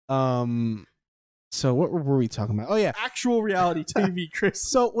 So what were we talking about? Oh yeah, actual reality TV,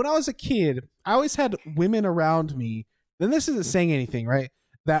 Chris. So when I was a kid, I always had women around me. Then this isn't saying anything, right?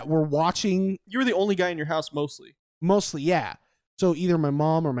 that were watching. You were the only guy in your house mostly. Mostly, yeah. So either my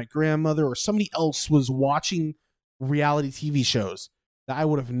mom or my grandmother or somebody else was watching reality TV shows that I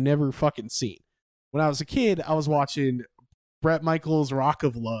would have never fucking seen. When I was a kid, I was watching Bret Michaels' Rock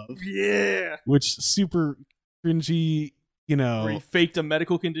of Love. Yeah. Which super cringy, Where he faked a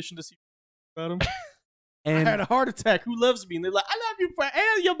medical condition to see about him. And I had a heart attack. Who loves me? And they're like, I love you, Brett.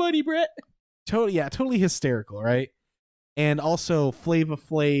 And your buddy, Brett. totally hysterical, right? And also Flava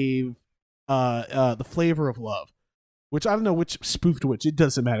Flav, the Flavor of Love, which I don't know which spoofed which. It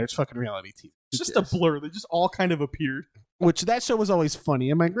doesn't matter. It's fucking reality TV. It's just a blur. They just all kind of appeared. Which that show was always funny.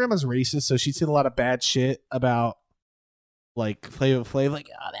 And my grandma's racist, so she'd say a lot of bad shit about like Flava Flav, like,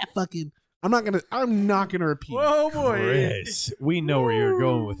 oh, that fucking. I'm not gonna repeat. Whoa, boy. Chris, we know where you're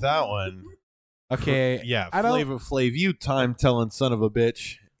going with that one. Okay. Yeah, I don't- Flava Flav, you time telling son of a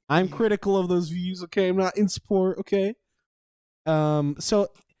bitch. I'm critical of those views, okay? I'm not in support, okay? So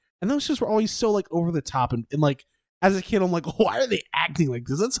and those shows were always so like over the top and like as a kid I'm like, why are they acting like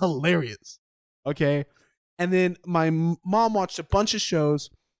this? That's hilarious. Okay. And then my mom watched a bunch of shows.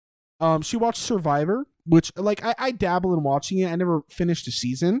 She watched Survivor, which like I dabble in watching it. I never finished a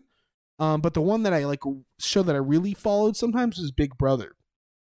season. But the one that I like show that I really followed sometimes was Big Brother.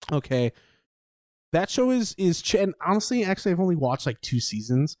 Okay. That show is and honestly, actually, I've only watched like 2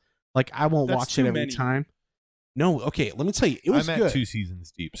 seasons. Like, I won't That's watch too it every many. time. No, okay, let me tell you, it was I'm good. at 2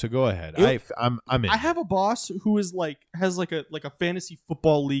 seasons deep, so go ahead. It- I'm in. I have a boss who is like has like a fantasy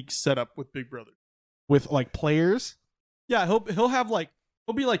football league set up with Big Brother. With like players. Yeah, he'll have like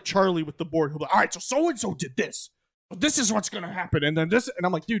he'll be like Charlie with the board. He'll be like, all right, so and so did this. So this is what's gonna happen, and then this, and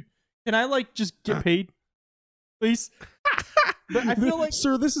I'm like, dude, can I like just get paid, please? But I feel like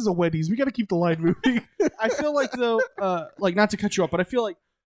Sir, this is a Wendy's. We got to keep the line moving. I feel like though, like not to cut you off, but I feel like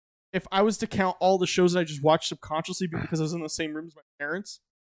if I was to count all the shows that I just watched subconsciously because I was in the same room as my parents,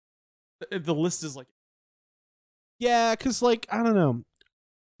 the list is like Yeah, because like I don't know,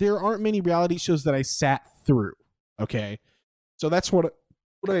 there aren't many reality shows that I sat through. Okay, so that's what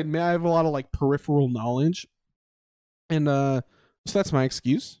I admit. I have a lot of like peripheral knowledge, and so that's my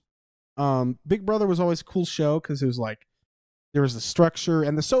excuse. Big Brother was always a cool show because it was like there was the structure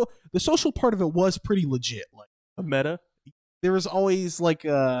and the social part of it was pretty legit. Like a meta. there was always like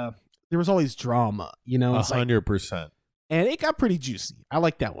there was always drama, you know. It's like, 100%. and it got pretty juicy. I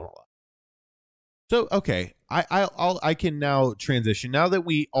like that one a lot. So okay, I can now transition now that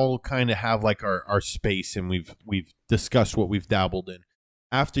we all kind of have like our space and we've discussed what we've dabbled in.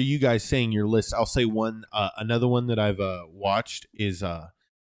 After you guys saying your list, I'll say one another one that I've watched is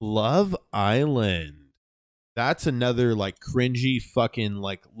Love Island. That's another like cringy fucking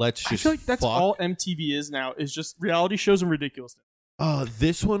like let's just. I feel like that's fuck. all MTV is now. Is just reality shows and ridiculousness.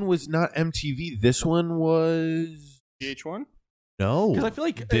 This one was not MTV. This one was VH1. no. Because I feel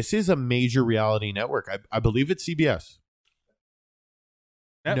like This is a major reality network. I believe it's CBS.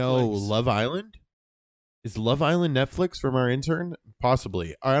 Netflix. No, Love Island? Is Love Island Netflix from our intern?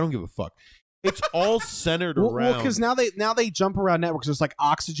 Possibly. I don't give a fuck. It's all centered Well, around. because now they jump around networks. There's like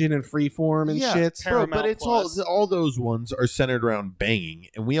Oxygen and Freeform and yeah, shit. bro, but Paramount it's Plus. all those ones are centered around banging,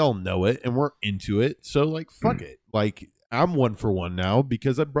 and we all know it, and we're into it. So like, fuck it. Like I'm one for one now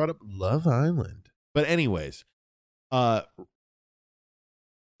because I brought up Love Island. But anyways,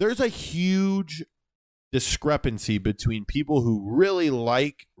 there's a huge discrepancy between people who really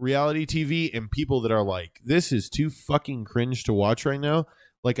like reality TV and people that are like, this is too fucking cringe to watch right now.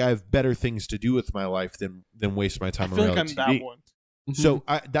 Like I have better things to do with my life than waste my I time on feel like I'm reality that TV. one. So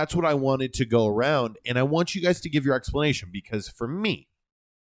that's what I wanted to go around, and I want you guys to give your explanation because for me,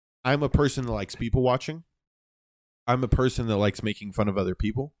 I'm a person that likes people watching. I'm a person that likes making fun of other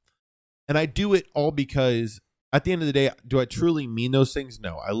people, and I do it all because at the end of the day, do I truly mean those things?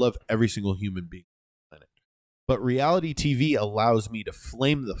 No, I love every single human being on the planet, but reality TV allows me to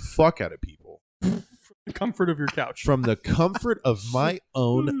flame the fuck out of people The comfort of your couch. from the comfort of my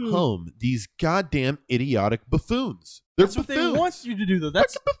own home. These goddamn idiotic buffoons. They're That's what buffoons. they want you to do, though.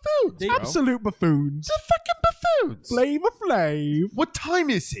 That's Fucking buffoons, they- bro. Absolute buffoons. They're fucking buffoons. Flavor Flav. What time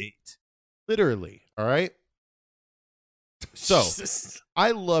is it? Literally, all right? So, Jesus.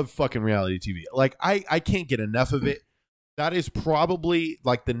 I love fucking reality TV. Like, I can't get enough of it. That is probably,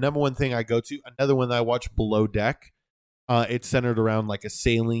 like, the number one thing I go to. Another one that I watch, Below Deck. It's centered around, like, a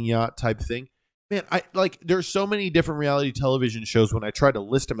sailing yacht type thing. Man, there's so many different reality television shows. When I tried to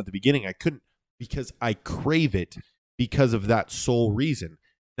list them at the beginning, I couldn't because I crave it because of that sole reason.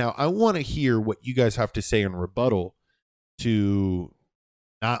 Now, I want to hear what you guys have to say in rebuttal to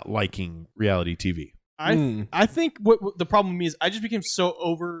not liking reality TV. I think what the problem with me is I just became so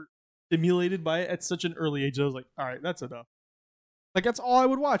overstimulated by it at such an early age. I was like, all right, that's enough. Like that's all I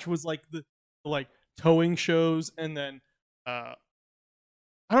would watch was like the like towing shows, and then I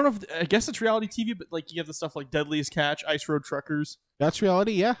don't know if I guess it's reality TV, but like you have the stuff like Deadliest Catch, Ice Road Truckers. That's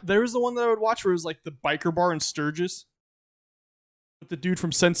reality, yeah. There was the one that I would watch where it was like the biker bar in Sturgis with the dude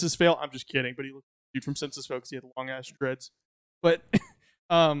from Census Fail. I'm just kidding, but he looked like the dude from Census Fail because he had long ass dreads. But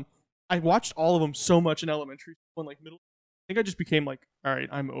I watched all of them so much in elementary school and like middle. I think I just became like, all right,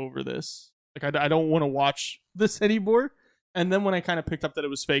 I'm over this. Like I don't want to watch this anymore. And then when I kind of picked up that it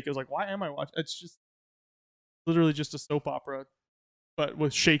was fake, I was like, why am I watching? It's just literally just a soap opera, but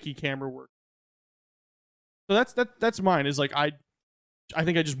with shaky camera work. So that's mine. Is like I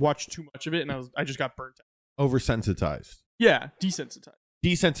think I just watched too much of it, and I just got burnt out. Oversensitized. Yeah, desensitized.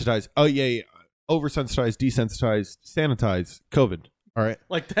 Desensitized. Oh yeah. Oversensitized, desensitized, sanitized, COVID. All right.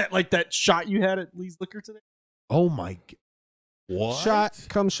 Like that shot you had at Lee's Liquor today. Oh my. What? Shot,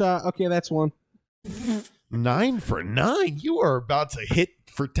 come shot. Okay, that's one. 9 for 9. You are about to hit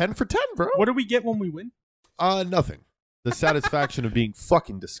for 10 for 10, bro. What do we get when we win? Nothing. The satisfaction of being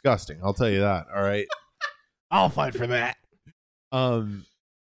fucking disgusting. I'll tell you that. All right. I'll fight for that.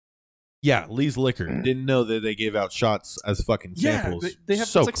 Yeah, Lee's Liquor. Didn't know that they gave out shots as fucking samples. Yeah, they have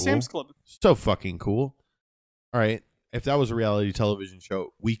so it's like cool. Sam's Club. So fucking cool. All right. If that was a reality television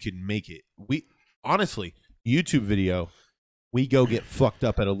show, we could make it. We honestly, YouTube video, we go get fucked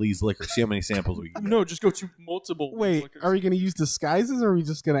up at a Lee's Liquor. See how many samples we get. No, just go to multiple. Wait, liquors. are we going to use disguises, or are we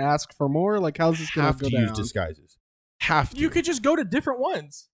just going to ask for more? Like, how's this going Have go to down? use disguises. Have to. You could just go to different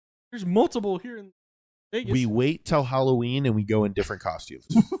ones. There's multiple here in Vegas. We wait till Halloween and we go in different costumes.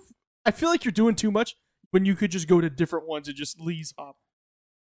 I feel like you're doing too much when you could just go to different ones and just Lee's hop.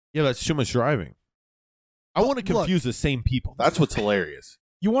 Yeah, that's too much driving. I want to confuse the same people. That's what's hilarious.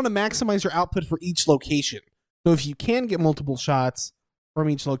 You want to maximize your output for each location. So if you can get multiple shots from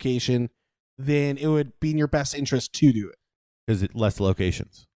each location, then it would be in your best interest to do it. Because it less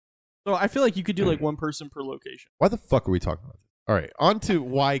locations. So I feel like you could do like one person per location. Why the fuck are we talking about this? All right, on to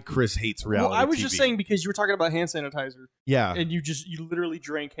why Chris hates reality Well, I was TV. just saying because you were talking about hand sanitizer, Yeah. and you literally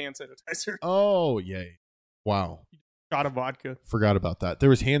drank hand sanitizer. Oh, yay. Wow. Shot of vodka. Forgot about that. There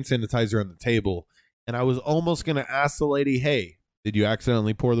was hand sanitizer on the table, and I was almost going to ask the lady, hey, did you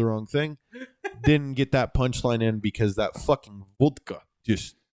accidentally pour the wrong thing? Didn't get that punchline in because that fucking vodka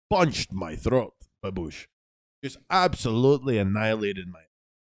just punched my throat, baboosh. Just absolutely annihilated my...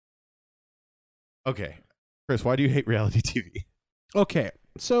 Okay. Chris, why do you hate reality TV? Okay,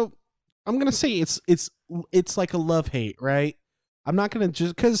 so I'm gonna say it's like a love hate, right? I'm not gonna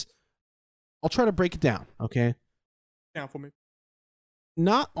just because I'll try to break it down. Okay, Yeah, for me.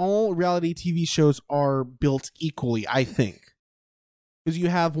 not all reality TV shows are built equally. I think because you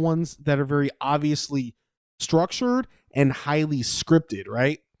have ones that are very obviously structured and highly scripted,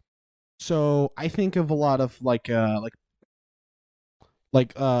 right? So I think of a lot of like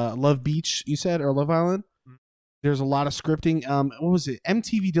Love Beach, you said, or Love Island. There's a lot of scripting. What was it?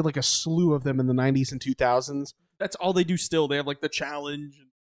 MTV did like a slew of them in the 90s and 2000s. That's all they do still. They have like the challenge.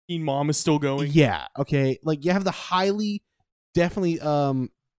 Teen Mom is still going. Yeah. Okay. Like you have the highly, definitely.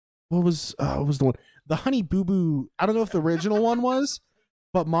 What was the one? The Honey Boo Boo. I don't know if the original one was,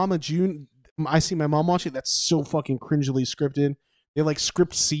 but Mama June. I see my mom watching. That's so fucking cringily scripted. They like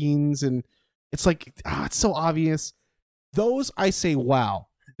script scenes, and it's like it's so obvious. Those I say, wow,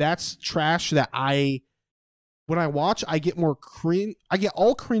 that's trash. When I watch, I get more cringe. I get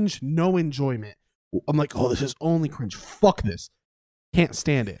all cringe, no enjoyment. I'm like, oh, this is only cringe. Fuck this. Can't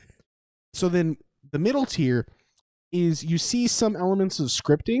stand it. So then the middle tier is you see some elements of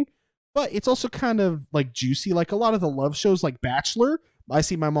scripting, but it's also kind of like juicy. Like a lot of the love shows like Bachelor, I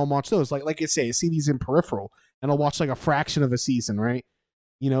see my mom watch those. Like I say, I see these in peripheral and I'll watch like a fraction of a season, right?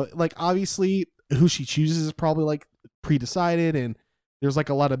 You know, like obviously who she chooses is probably like pre-decided and there's like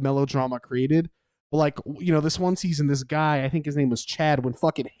a lot of melodrama created. But like, you know, this one season, this guy, I think his name was Chad, went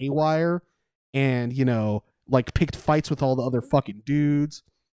fucking haywire and, you know, like picked fights with all the other fucking dudes.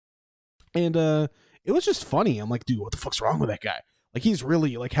 And it was just funny. I'm like, dude, what the fuck's wrong with that guy? Like, he's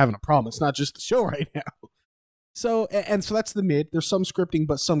really like having a problem. It's not just the show right now. So, and so that's the mid. There's some scripting,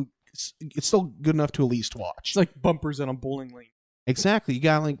 but it's still good enough to at least watch. It's like bumpers on a bowling lane. Exactly. You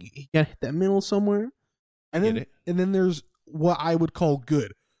gotta hit that middle somewhere. And then there's what I would call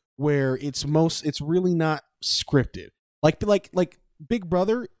good, where it's really not scripted. Like Big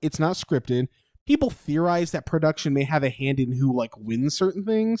Brother, it's not scripted. People theorize that production may have a hand in who like wins certain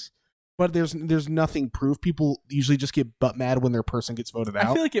things, but there's nothing proof. People usually just get butt mad when their person gets voted out.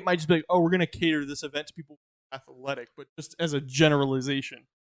 I feel like it might just be like, oh, we're gonna cater this event to people athletic, but just as a generalization.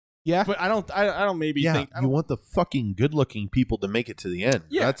 Yeah. But I don't maybe Yeah, think. I you don't, want the fucking good-looking people to make it to the end.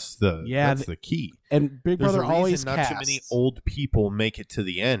 Yeah. That's the key. And Big There's Brother a reason always not too many casts. old people make it to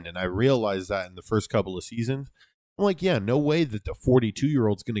the end, and I realized that in the first couple of seasons. I'm like, yeah, no way that the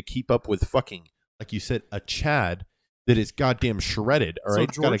 42-year-old's going to keep up with fucking, like you said, a Chad that is goddamn shredded. All So right,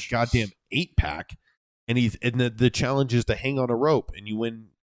 he's got a George- goddamn 8-pack, and the challenge is to hang on a rope, and you win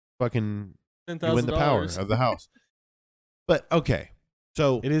fucking you win the power $10,000. of the house. But okay,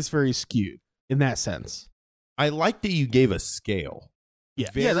 so It is very skewed in that sense. I like that you gave a scale. Yeah.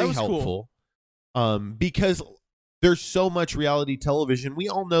 Very Yeah, that was helpful. Because there's so much reality television. We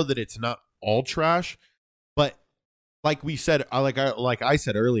all know that it's not all trash, but like we said, like I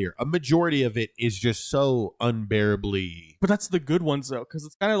said earlier, a majority of it is just so unbearably But that's the good ones though, because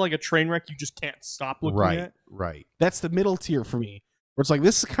it's kind of like a train wreck you just can't stop looking right. at. Right. That's the middle tier for me. Where it's like,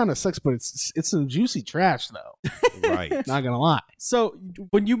 this kind of sucks, but it's some juicy trash, though. Right. Not going to lie. So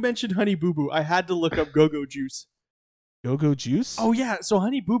when you mentioned Honey Boo Boo, I had to look up Go-Go Juice. Go-Go Juice? Oh yeah, so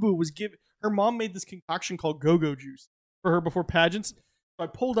Honey Boo Boo was her mom made this concoction called Go-Go Juice for her before pageants. So I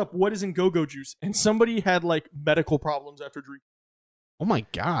pulled up what is in Go-Go Juice, and somebody had like medical problems after drinking. Oh my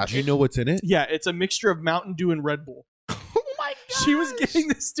gosh. Do you know what's in it? Yeah, it's a mixture of Mountain Dew and Red Bull. Oh my gosh. She was giving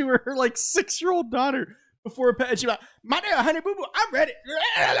this to her like 6-year-old daughter before a pageant. She was like, "My name Honey Boo Boo, I'm ready."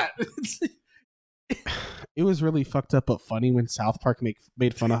 It was really fucked up but funny when South Park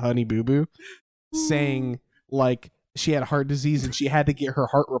made fun of Honey Boo Boo, saying like she had heart disease and she had to get her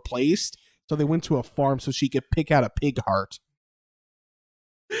heart replaced. So they went to a farm so she could pick out a pig heart.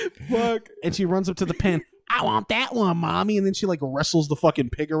 Fuck. And she runs up to the pen. I want that one, mommy. And then she like wrestles the fucking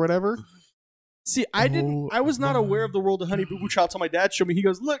pig or whatever. See, I was not aware of the world of Honey Boo Boo Child until my dad showed me. He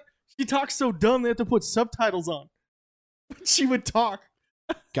goes, "Look, she talks so dumb they have to put subtitles on." She would talk.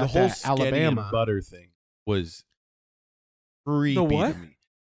 The Got whole that Sketty Alabama. and butter thing was creepy The what? to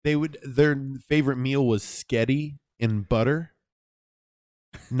me. Their favorite meal was sketty and butter.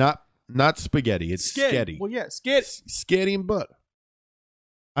 Not spaghetti. It's sketty. Well, yeah, sketty. Sketty and butter.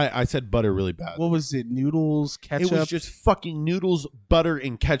 I said butter really bad. What was it? Noodles, ketchup? It was just fucking noodles, butter,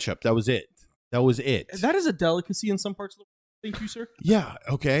 and ketchup. That was it. That was it. That is a delicacy in some parts of the world. Thank you, sir. Yeah,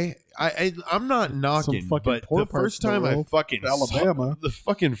 okay. I'm not knocking, fucking but poor the parts first of the time I world. fucking Alabama. the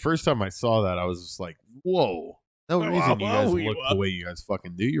fucking first time I saw that, I was just like, whoa. No Whoa, reason you guys whoa, look the way you guys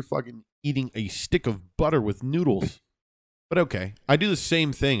fucking do. You're fucking eating a stick of butter with noodles. But okay, I do the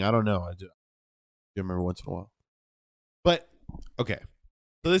same thing. I don't know. I do remember once in a while. But okay,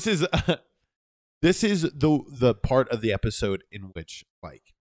 so this is the part of the episode in which like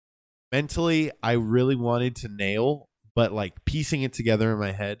mentally I really wanted to nail, but like piecing it together in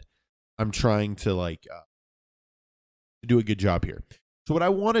my head, I'm trying to like do a good job here. So what I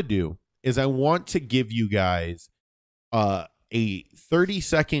want to do is I want to give you guys a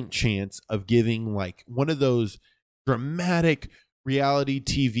 30-second chance of giving like one of those dramatic reality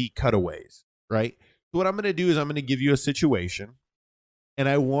TV cutaways, right? So what I'm going to do is I'm going to give you a situation, and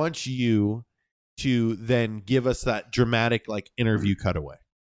I want you to then give us that dramatic like interview cutaway.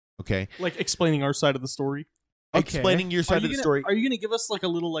 Okay? Like explaining our side of the story. Explaining your side of the story. Are you gonna give us like a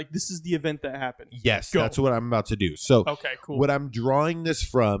little like this is the event that happened? Yes, Go. that's what I'm about to do. So Okay, cool. what I'm drawing this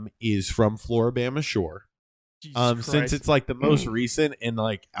from is from Floribama Shore. Jesus Since Christ. it's like the most recent, and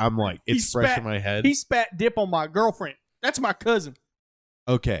like I'm like it's He fresh spat- in my head. He spat dip on my girlfriend. That's my cousin.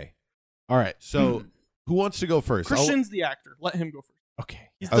 Okay, All right. so who wants to go first? Christian's the actor. Let him go first. Okay.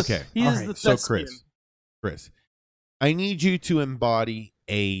 He's Okay. He All is right. the So thespian. Chris, I need you to embody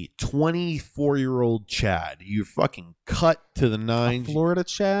a 24-year-old Chad. You're fucking cut to the nines. Florida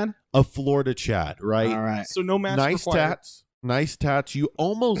Chad? A Florida Chad, right? All right. So no mask Nice required. tats. Nice tats. You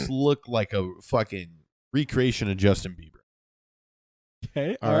almost look like a fucking recreation of Justin Bieber.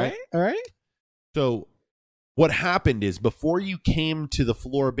 Okay. All right. All right. So what happened is before you came to the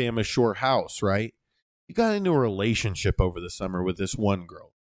Floribama Shore house, right? You got into a relationship over the summer with this one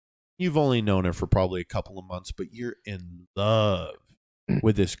girl. You've only known her for probably a couple of months, but you're in love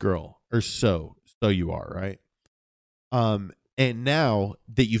with this girl. Or so you are, right? And now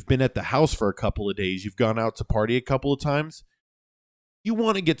that you've been at the house for a couple of days, you've gone out to party a couple of times, you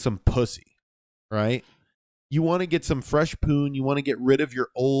want to get some pussy, right? You want to get some fresh poon. You want to get rid of your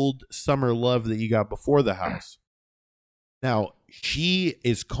old summer love that you got before the house. Now, she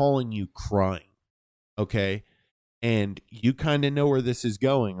is calling you crying, okay? And you kind of know where this is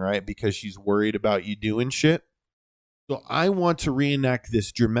going, right? Because she's worried about you doing shit. So I want to reenact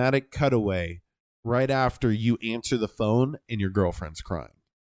this dramatic cutaway right after you answer the phone and your girlfriend's crying.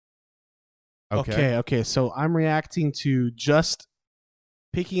 Okay. So I'm reacting to just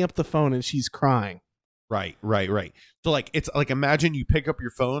picking up the phone and she's crying. Right. So like it's like imagine you pick up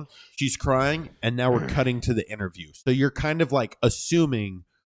your phone, she's crying, and now we're cutting to the interview. So you're kind of like assuming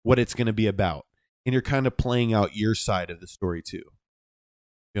what it's going to be about, and you're kind of playing out your side of the story too.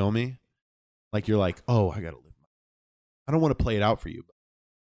 Feel me? Like you're like, oh, I gotta live. I don't want to play it out for you. But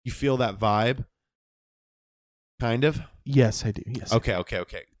you feel that vibe? Kind of. Yes, I do. Yes. Okay. All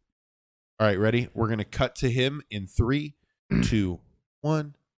right, ready? We're gonna cut to him in 3, 2,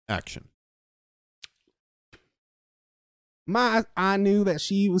 1, action. I knew that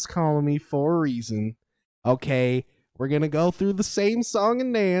she was calling me for a reason. Okay, we're gonna go through the same song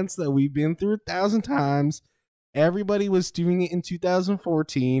and dance that we've been through 1,000 times. Everybody was doing it in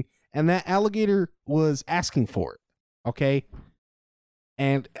 2014, and that alligator was asking for it. Okay,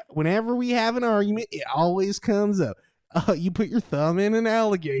 and whenever we have an argument, it always comes up. You put your thumb in an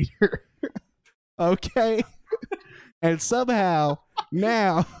alligator. Okay, and somehow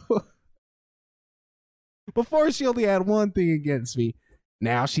now. Before she only had one thing against me.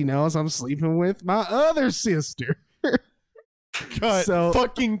 Now she knows I'm sleeping with my other sister. Cut.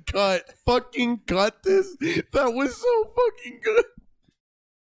 Fucking cut this. That was so fucking good.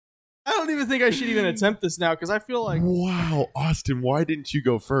 I don't even think I should even attempt this now because I feel like Wow, Austin, why didn't you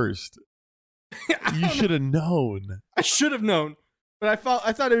go first? You should have known. I should have known, but I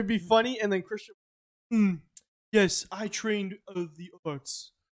thought it would be funny, and then Christian. Yes, I trained the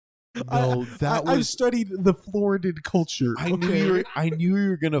arts. No, I've studied the Floridan culture. I knew you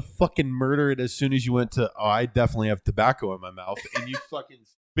were gonna fucking murder it as soon as you went to. Oh, I definitely have tobacco in my mouth, and you fucking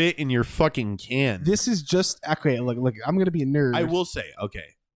spit in your fucking can. This is just okay. Look, I'm gonna be a nerd. I will say,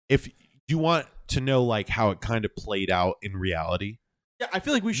 okay, if you want to know like how it kind of played out in reality, Yeah, I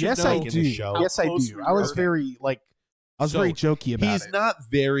feel like we should. Yes, know I in do. the show. Yes, I Close do. we I was were. very very jokey about he's it. not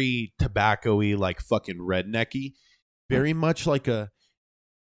very tobacco-y, like fucking rednecky. Very much like a.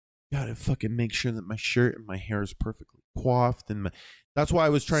 Gotta fucking make sure that my shirt and my hair is perfectly coiffed, and that's why I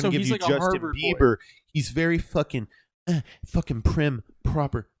was trying So to give he's you like a Justin Harvard boy. Bieber. He's very fucking prim,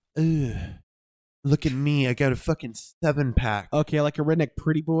 proper. Look at me, I got a fucking 7-pack. Okay, like a redneck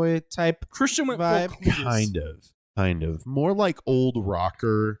pretty boy type. Christian went full Vibe. Cletus. Kind of, more like old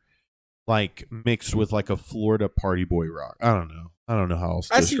rocker, like mixed with like a Florida party boy rock. I don't know how else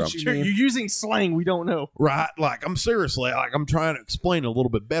to I see describe what it. You're using slang we don't know. Right, like I'm seriously, like I'm trying to explain a little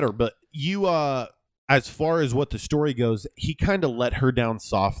bit better, but you as far as what the story goes, he kind of let her down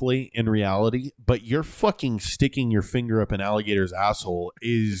softly in reality, but you're fucking sticking your finger up an alligator's asshole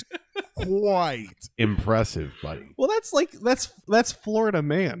is quite impressive, buddy. Well, that's Florida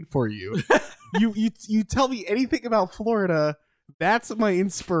man for you. you tell me anything about Florida, that's my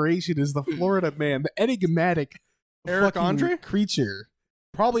inspiration is the Florida man, the enigmatic Eric fucking Andre? creature.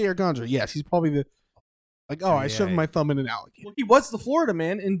 Probably Eric Andre. Yes, he's probably the I shoved my thumb in an alligator. Well, he was the Florida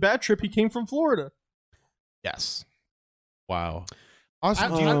man. In Bad Trip, he came from Florida. Yes. Wow.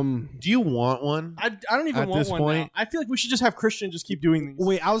 Austin, do you want one? I don't even At want this one point- now. I feel like we should just have Christian just keep doing these.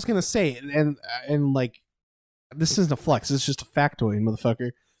 Wait, I was gonna say, and like, this isn't a flex. It's just a factoid,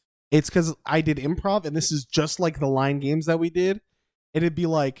 motherfucker. It's because I did improv, and this is just like the line games that we did. It'd be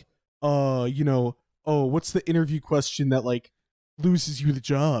like, what's the interview question that like loses you the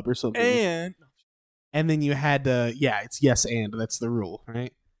job or something? And then you had to, it's yes and that's the rule,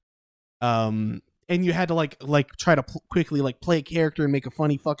 right? And you had to like try to quickly like play a character and make a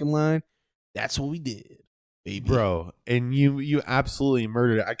funny fucking line. That's what we did, baby. Bro, and you absolutely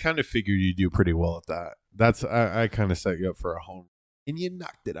murdered it. I kind of figured you'd do pretty well at that. That's I kind of set you up for a home, and you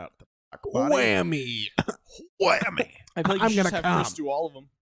knocked it out of the park. buddy. Whammy. Whammy! I feel like I'm you should gonna just have Chris come. do all of them.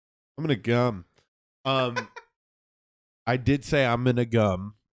 I'm gonna gum. I did say I'm gonna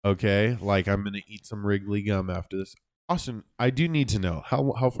gum. Okay, like I'm gonna eat some Wrigley gum after this. Austin, I do need to know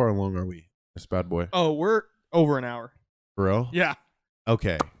how far along are we, this bad boy? Oh, we're over an hour. For real? Yeah.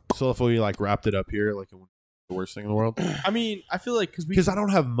 Okay, so if we like wrapped it up here, like the worst thing in the world, I mean, I feel like because I don't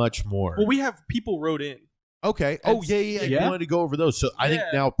have much more. we have people wrote in. Okay. Oh yeah. You Yeah. wanted to go over those, so I think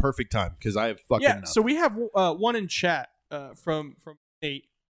Yeah. now perfect time because I have fucking. Yeah. nothing. So we have one in chat from Nate.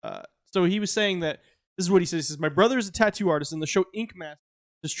 So he was saying that this is what he says. He says, "My brother is a tattoo artist, and the show Ink Master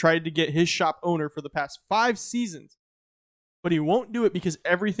has tried to get his shop owner for the past 5 seasons, but he won't do it because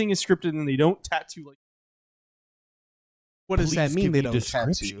everything is scripted and they don't tattoo like." What does Please that mean give they me don't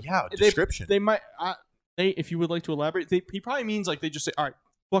description. tattoo? Yeah, They- description. They might. If you would like to elaborate, he probably means like they just say, "All right,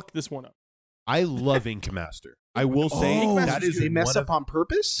 fuck this one up." I love Ink Master. I will say Ink that Master's is they mess one up on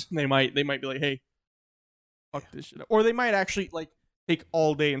purpose. They might be like, "Hey, fuck this shit up," or they might actually like take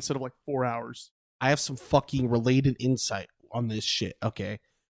all day instead of like 4 hours. I have some fucking related insight on this shit. Okay,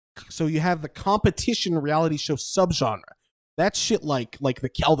 so you have the competition reality show subgenre That shit like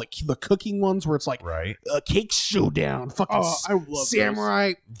all the cooking ones where it's like Right. Cake Showdown, fucking I love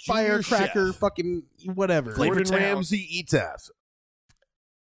samurai, Junior firecracker, chef. fucking whatever. Gordon Flavor Town. Ramsay eats ass.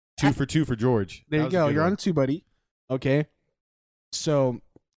 2 for 2 for George. There That you was a go. good You're one. on 2, buddy. Okay. So,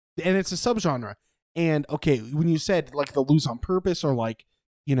 and it's a subgenre. And okay, when you said like the lose on purpose or like,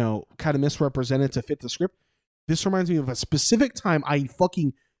 you know, kind of misrepresented to fit the script, this reminds me of a specific time I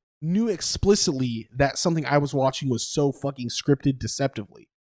fucking knew explicitly that something I was watching was so fucking scripted deceptively.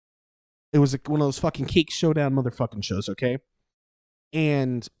 It was like one of those fucking Cake Showdown motherfucking shows, okay?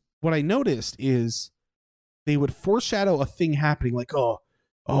 And what I noticed is they would foreshadow a thing happening like, oh,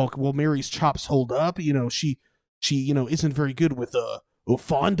 well, Mary's chops hold up. You know, she you know, isn't very good with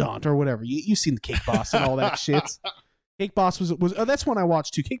fondant or whatever. You've seen the Cake Boss and all that shit. Cake Boss was that's one I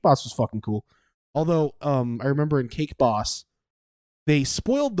watched too. Cake Boss was fucking cool. Although I remember in Cake Boss, they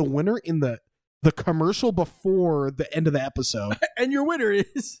spoiled the winner in the commercial before the end of the episode, And your winner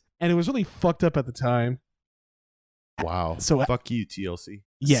is and it was really fucked up at the time. Wow. So- fuck you, TLC.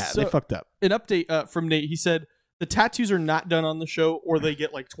 Yeah, So- they fucked up. an update from Nate. He said the tattoos are not done on the show, or they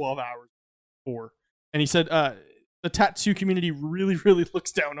get like 12 hours before. And he said the tattoo community really, really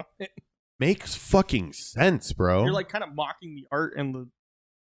looks down on it. Makes fucking sense, bro. You're like kind of mocking the art and the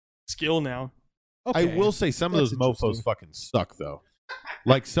skill now. I Okay. will say some of That's those mofos interesting. fucking suck though.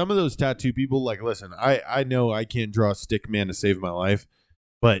 Like some of those tattoo people, like listen, I know I can't draw a stick man to save my life,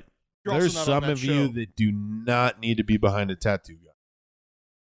 but You're also there's not on some that of you show. that do not need to be behind a tattoo guy.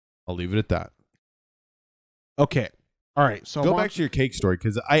 I'll leave it at that. Okay. All right. So Go back to your cake story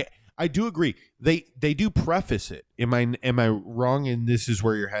because I do agree. They do preface it. Am I wrong? And this is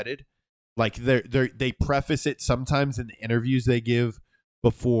where you're headed. Like they preface it sometimes in the interviews they give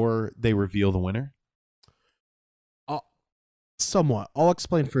before they reveal the winner. somewhat. I'll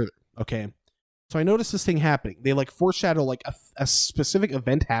explain further. Okay. So I noticed this thing happening. They like foreshadow like a specific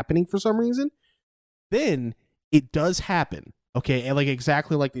event happening for some reason. Then it does happen. Okay. And like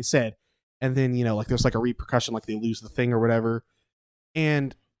exactly like they said. And then, you know, like there's like a repercussion, like they lose the thing or whatever.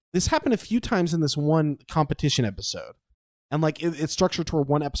 And this happened a few times in this one competition episode. And like it's structured to where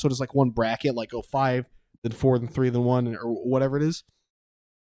one episode is like one bracket, like 5, then 4, then 3, then 1, or whatever it is.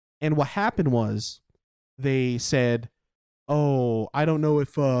 And what happened was they said, oh, I don't know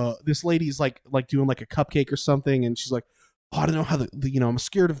if this lady's like doing like a cupcake or something, and she's like, oh, I don't know how the you know, I'm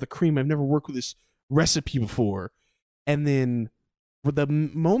scared of the cream. I've never worked with this recipe before. And then for the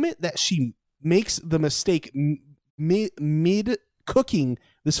moment that she makes the mistake mid cooking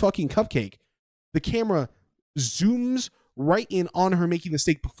this fucking cupcake, the camera zooms right in on her making the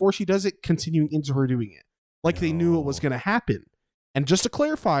mistake before she does it, continuing into her doing it. Like they knew it was going to happen. And just to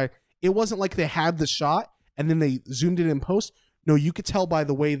clarify, it wasn't like they had the shot and then they zoomed it in post. No, you could tell by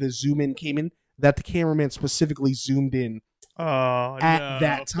the way the zoom in came in that the cameraman specifically zoomed in at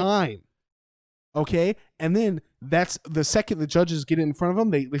that time. Okay? And then that's the second the judges get it in front of them,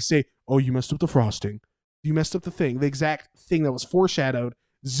 they say, oh, you messed up the frosting. You messed up the thing. The exact thing that was foreshadowed,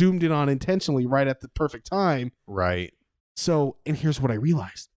 zoomed in on intentionally right at the perfect time. Right. So, and here's what I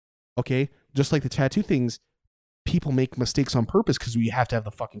realized. Okay? Just like the tattoo things, people make mistakes on purpose because we have to have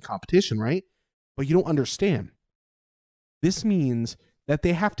the fucking competition, right? But you don't understand. This means that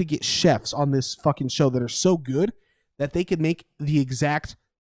they have to get chefs on this fucking show that are so good that they can make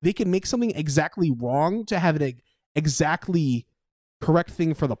something exactly wrong to have it exactly correct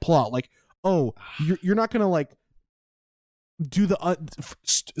thing for the plot. Like, oh, you're not gonna like do the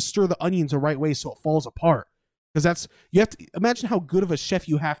stir the onions the right way so it falls apart, because that's, you have to imagine how good of a chef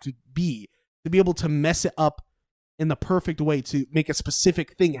you have to be able to mess it up in the perfect way to make a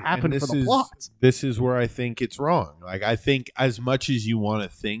specific thing happen for the plot. This is where I think it's wrong. Like, I think as much as you want to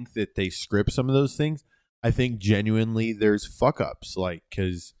think that they script some of those things, I think genuinely there's fuck ups. Like,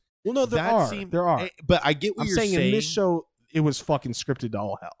 because Well, no, there are. But I get what I'm you're saying saying. in this show, it was fucking scripted to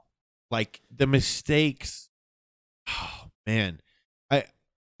all hell. Like the mistakes. Oh man,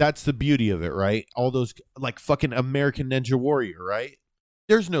 that's the beauty of it, right? All those like fucking American Ninja Warrior, right?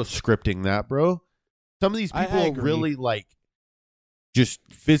 There's no scripting that, bro. Some of these I people agree. really like just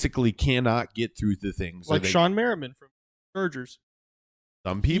physically cannot get through the things. Like Sean Merriman from Mergers.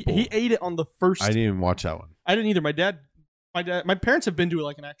 Some people. He ate it on the first. I didn't even watch that one. I didn't either. My parents have been to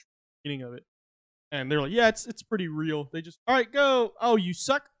like an actual meeting of it, and they're like, "Yeah, it's pretty real." They just, all right, go. Oh, you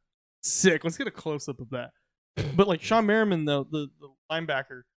suck. Sick. Let's get a close up of that. But like Sean Merriman, though, the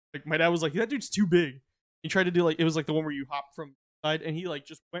linebacker, like my dad was like, that dude's too big. He tried to do like, it was like the one where you hop from side, and he like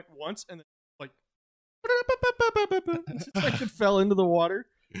just went once and then like, just like it fell into the water.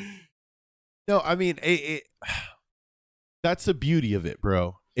 No, I mean, that's the beauty of it,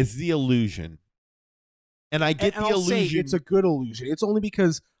 bro. It's the illusion. And I get and the I'll say illusion. it's a good illusion. It's only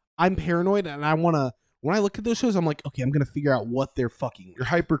because I'm paranoid and I want to. When I look at those shows, I'm like, okay, I'm gonna figure out what they're fucking with. You're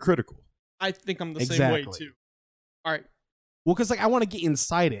hypercritical. I think I'm the same way Exactly. too. All right. Well, because like I want to get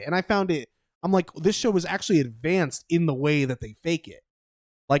inside it, and I found it. I'm like, this show is actually advanced in the way that they fake it.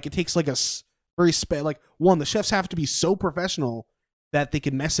 Like it takes like a very like one. The chefs have to be so professional that they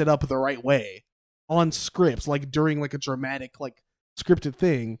can mess it up the right way on scripts, like during like a dramatic like scripted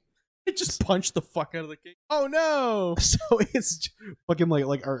thing. It just punched the fuck out of the cake. Oh no! So it's fucking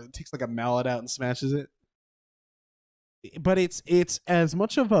like or it takes like a mallet out and smashes it. But it's as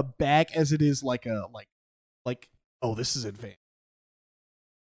much of a bag as it is like a like oh, this is advanced.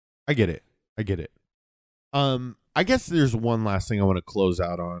 I get it. I guess there's one last thing I want to close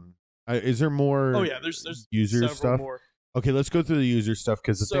out on. Is there more? Oh yeah, there's user several stuff. more. Okay, let's go through the user stuff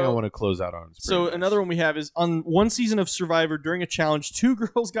because the thing I want to close out on. Is So pretty another nice. one we have is on one season of Survivor during a challenge, 2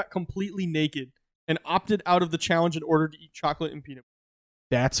 girls got completely naked and opted out of the challenge in order to eat chocolate and peanut butter.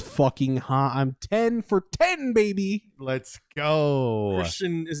 That's fucking hot. I'm 10 for 10, baby. Let's go.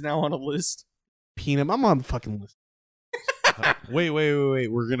 Christian is now on a list. Peanut. I'm on the fucking list. Wait.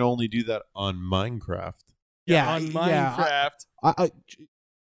 We're gonna only do that on Minecraft. On Minecraft.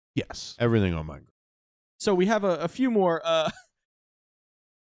 Yes. Everything on Minecraft. So we have a few more.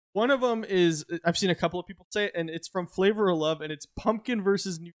 One of them is, I've seen a couple of people say it, and it's from Flavor of Love, and it's Pumpkin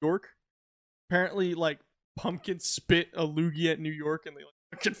versus New York. Apparently, like, Pumpkin spit a loogie at New York, and they like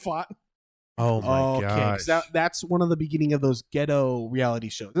fucking fought. Oh my Okay, 'cause that's one of the beginning of those ghetto reality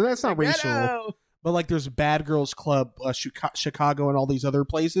shows. And that's not racial, but like there's Bad Girls Club, Chicago, and all these other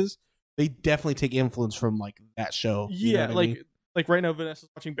places. They definitely take influence from like that show. You know Yeah, what I like mean? like right now Vanessa's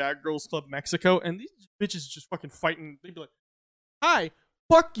watching Bad Girls Club Mexico, and these bitches just fucking fighting. They'd be like, "Hi,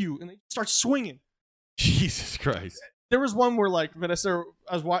 fuck you," and they start swinging. Jesus Christ. There was one where like Vanessa,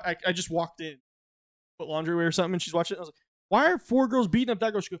 I just walked in, put laundry away or something, and she's watching it. I was like, "Why are 4 girls beating up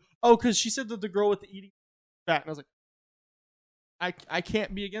that girl?" She goes, "Oh, because she said that the girl with the eating fat," and I was like, I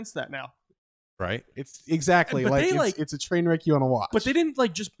can't be against that now. Right? It's exactly But like it's a train wreck you want to watch. But they didn't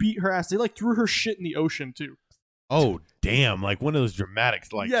like just beat her ass; they like threw her shit in the ocean too. Oh damn! Like one of those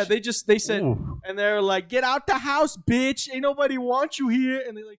dramatics. Like Yeah, they said, Ooh. and they're like, "Get out the house, bitch! Ain't nobody want you here!"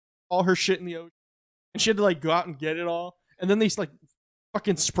 And they like all her shit in the ocean, and she had to like go out and get it all. And then they like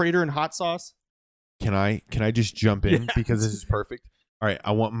fucking sprayed her in hot sauce. Can I just jump in Yeah. because this is perfect? All right,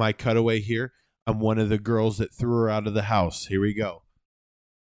 I want my cutaway here. I'm one of the girls that threw her out of the house. Here we go.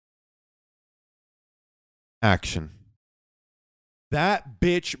 Action. That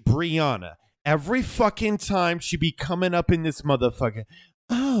bitch Brianna. Every fucking time she be coming up in this motherfucker.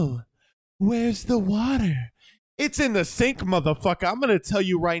 Oh, where's the water? It's in the sink, motherfucker. I'm gonna tell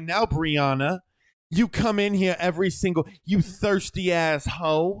you right now, Brianna. You come in here every single, you thirsty ass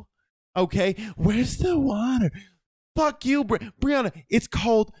hoe. Okay, where's the water? Fuck you, Brianna. It's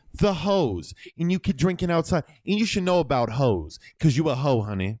called the hose, and you can drink it outside. And you should know about hose, cause you a hoe,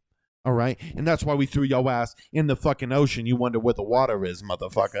 honey. All right, and that's why we threw your ass in the fucking ocean. You wonder where the water is,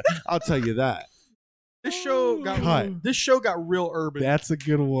 motherfucker. I'll tell you that. This show got real urban. that's a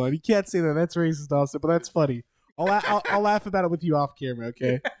good one. You can't say that. That's racist, Austin, but that's funny. I'll laugh about it with you off camera,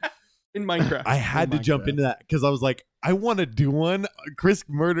 okay? in Minecraft. I had to jump into that because I was like, I want to do one. Chris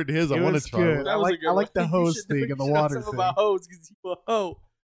murdered his. I It want was to try good. one. That was a good I like one. the hose You should- thing you and the should have water something thing. about hose because you a hoe.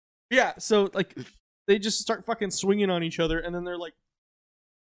 Yeah, so like they just start fucking swinging on each other, and then they're like,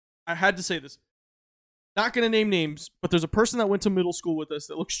 I had to say this. Not gonna name names, but there's a person that went to middle school with us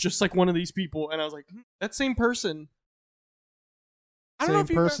that looks just like one of these people, and I was like, that same person. I don't know Same if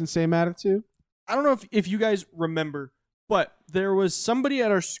you person, same attitude. I don't know if you guys remember, but there was somebody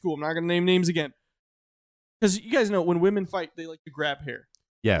at our school. I'm not gonna name names again, because you guys know when women fight, they like to grab hair.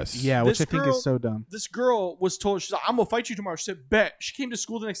 Yes. Yeah, which This I think girl- is so dumb. This girl was told, she's like, I'm gonna fight you tomorrow. She said, bet. She came to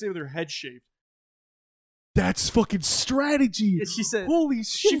school the next day with her head shaved. That's fucking strategy. And she said, Holy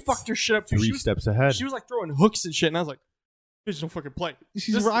shit. she fucked her shit up too. 3 steps ahead. She was like throwing hooks and shit, and I was like, bitch, don't fucking play.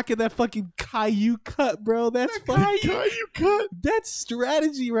 She's This- rocking that fucking Caillou cut, bro. That's fucking you cut. That's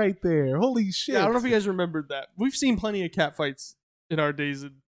strategy right there. Holy shit. Yeah, I don't know if you guys remembered that. We've seen plenty of cat fights in our days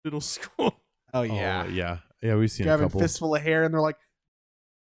in middle school. Oh yeah. Yeah, we've seen Grabbing a couple. fistful of hair and they're like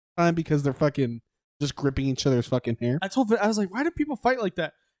time because they're fucking just gripping each other's fucking hair. I was like, why do people fight like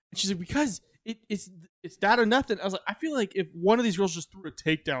that? And she's like, because it's that or nothing. I was like, I feel like if one of these girls just threw a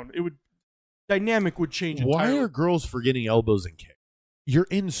takedown, dynamic would change Why entirely. are girls forgetting elbows and kicks? You're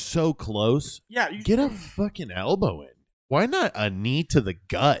in so close. Yeah, you Get a fucking elbow in. Why not a knee to the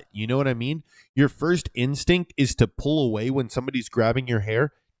gut? You know what I mean? Your first instinct is to pull away when somebody's grabbing your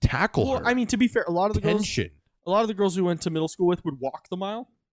hair. Tackle Well, her. I mean, to be fair, a lot of the Tension. girls we went to middle school with would walk the mile.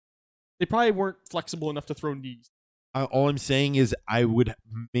 They probably weren't flexible enough to throw knees. All I'm saying is I would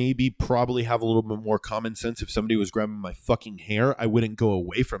probably have a little bit more common sense if somebody was grabbing my fucking hair. I wouldn't go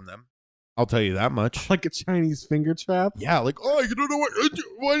away from them. I'll tell you that much. Like a Chinese finger trap. Yeah, like, oh, you don't know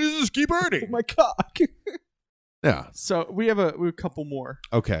why does this keep hurting? Oh my cock. Yeah. So we have a couple more.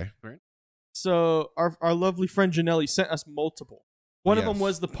 Okay. So our lovely friend Janelli sent us multiple. One of them Yes.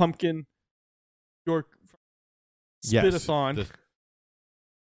 was the pumpkin York Yes. spit-a-thon.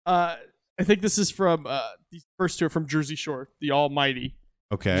 I think this is from these first two are from Jersey Shore, the Almighty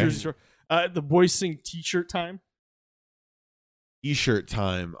Okay. Jersey Shore. The boys sing T-shirt time. T-shirt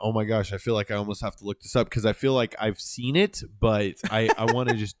time. Oh my gosh, I feel like I almost have to look this up because I feel like I've seen it, but I want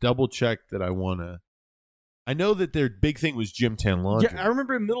to just double check that I want to. I know that their big thing was gym tan laundry. Yeah, I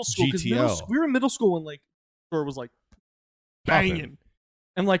remember in middle school because GTL. we were in middle school when like store was like Poppin'. banging,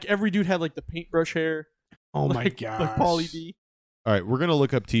 and like every dude had like the paintbrush hair. Oh my like, gosh. like Pauly D. All right, we're gonna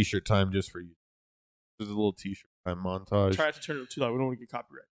look up T-shirt time just for you. There's a little T-shirt time montage. Try not to turn it too loud. We don't want to get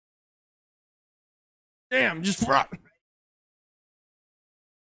copyright. Damn, just rock.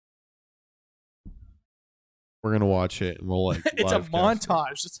 We're gonna watch it and we'll like. It's a live cast it.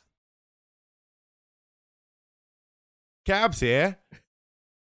 montage. It's- Cabs here.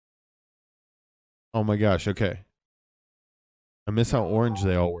 Oh my gosh. Okay. I miss how orange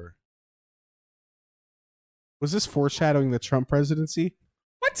they all were. Was this foreshadowing the Trump presidency?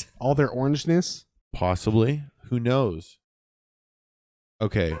 What? All their orangeness? Possibly. Who knows?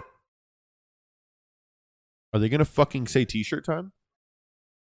 Okay. Are they gonna fucking say T-shirt time?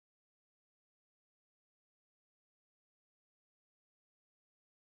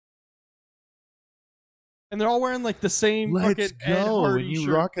 And they're all wearing like the same Let's fucking Ed go. Hardy When you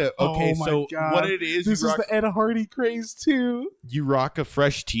shirt. rock a okay, Oh my so God. what it is, This you is rock, the Ed Hardy craze too. you rock a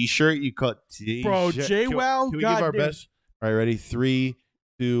fresh T-shirt. You call it T-shirt. Bro, Can we- J-Wow, Can we give our goddamn. best? All right, ready? 3,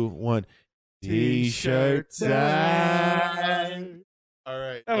 2, 1. T-shirt time. All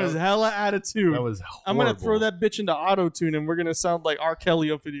right. That was hella attitude. that was I'm gonna throw horrible. that bitch into auto-tune and we're gonna sound like R. Kelly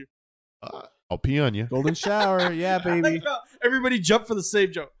up in here. I'll pee on you. Golden shower. Yeah, baby. Everybody jump for the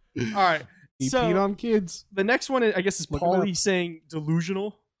same joke. All right. He So peed on kids. the next one, I guess, is Look it Paulie up. saying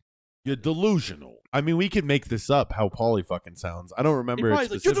delusional. You're delusional. I mean, we could make this up. How Pauly fucking sounds. I don't He remember it probably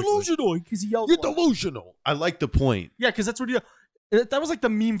like, you're specifically. delusional because he yells. You're a lot. delusional. I like the point. Yeah, because that's what he. That was like the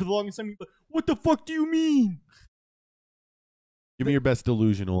meme for the longest time. He'd be like, what the fuck do you mean? Give me your best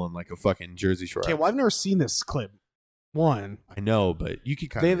delusional in like a fucking Jersey Shore. Okay, well, I've never seen this clip. One, I know, but you could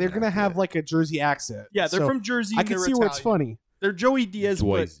kind they're of. gonna have like a Jersey accent. Yeah, they're So from Jersey. I and can they're see where it's Italian. funny. They're Joey Diaz,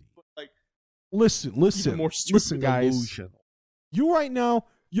 but Dwizy. like Listen, even more stupid. listen, guys. Delusional. You right now,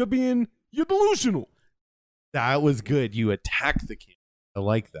 you're delusional. That was good. You attacked the king. I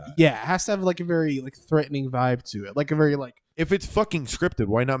like that. Yeah, it has to have like a very like threatening vibe to it, like a very like. If it's fucking scripted,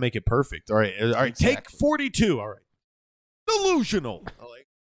 why not make it perfect? All right, Take Exactly. 42. All right, delusional. I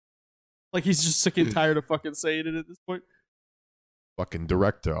like he's just sick and tired of fucking saying it at this point. fucking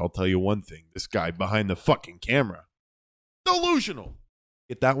director. I'll tell you one thing. This guy behind the fucking camera, delusional.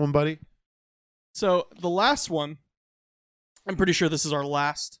 Get that one, buddy. So the last one, I'm pretty sure this is our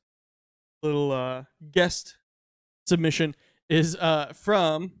last little guest submission, is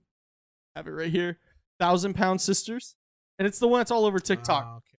from, I have it right here, 1,000 Pound Sisters, and it's the one that's all over TikTok.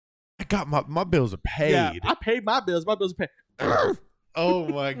 Okay. I got my bills are paid. Yeah, I paid my bills. My bills are paid. Oh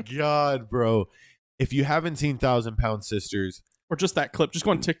my god, bro! If you haven't seen 1,000 Pound Sisters, Or just that clip. Just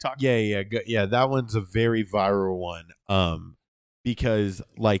go on TikTok. yeah, that one's a very viral one. Because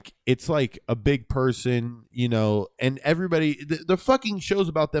like it's like a big person, you know, and everybody the fucking show's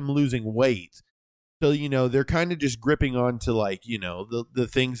about them losing weight. So, you know, they're kind of just gripping on to like, you know, the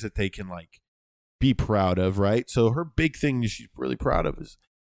things that they can like be proud of, right? So her big thing that she's really proud of is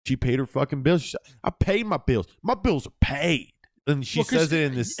she paid her fucking bills. She said, I paid my bills. My bills are paid. And she Well, 'cause says it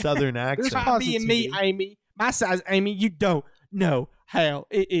in this southern accent. Try being me, Amy. My size, Amy. You don't know how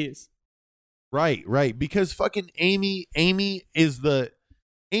it is. Right. Because fucking Amy's the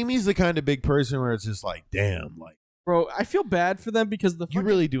kind of big person where it's just like, damn, like Bro, I feel bad for them because the you fucking,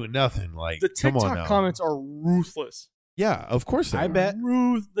 really doing nothing. Like, the come on now. TikTok comments are ruthless. Yeah, of course. I are. bet.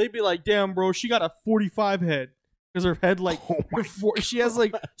 They'd be like, damn, bro, she got a 45 head. Because her head, like, Oh my she has,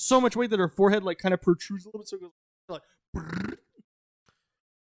 like, so much weight that her forehead, like, kind of protrudes a little bit. So it goes, like, brrr.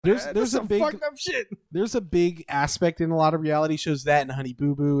 There's That's a some big fucked up shit. there's a big aspect in a lot of reality shows, that and Honey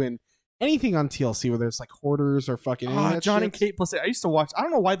Boo Boo and anything on TLC where there's like hoarders or fucking any of that John shit. and Kate plus 8. I used to watch. I don't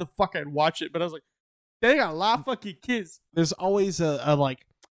know why the fuck I'd watch it, but I was like, they got a lot of fucking kids. There's always a like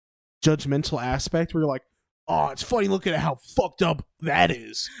judgmental aspect where you're like, oh, it's funny looking at how fucked up that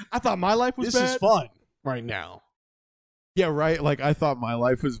is. I thought my life was This bad. is fun right now. Yeah, right. Like I thought my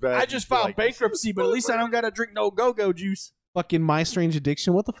life was bad. I just filed bankruptcy, but at least I don't gotta drink no go-go juice. Fucking My Strange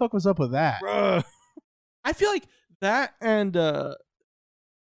Addiction. What the fuck was up with that? Bruh. I feel like that and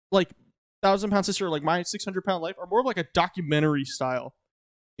like 1,000-Pound Sister, or like My 600-Pound Life, are more of like a documentary style.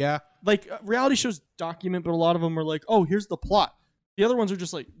 Yeah. Like reality shows document, but a lot of them are like, oh, here's the plot. The other ones are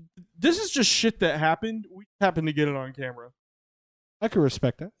just like, this is just shit that happened. We happened to get it on camera. I could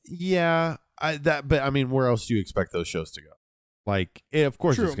respect that. Yeah, but I mean, where else do you expect those shows to go? Like, of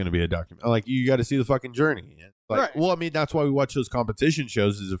course, True. it's going to be a document. Like, you got to see the fucking journey. Like, Right. well, I mean, that's why we watch those competition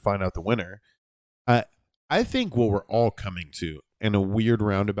shows, is to find out the winner. I think what we're all coming to in a weird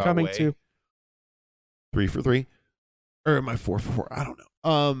roundabout Coming way. to 3 for 3, or am I 4 for 4? I don't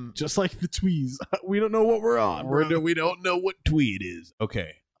know. just like the tweez. We don't know what we're on. We don't know what tweet is.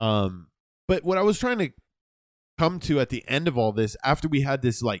 Okay. But what I was trying to come to at the end of all this, after we had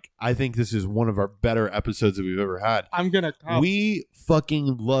this, like, I think this is one of our better episodes that we've ever had. I'm gonna. We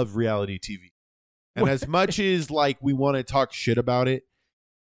fucking love reality TV, and as much as like we want to talk shit about it,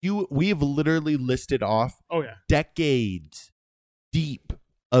 we've literally listed off Oh yeah. decades deep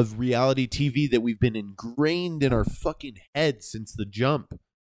of reality TV that we've been ingrained in our fucking heads since the jump,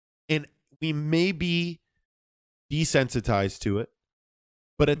 and we may be desensitized to it,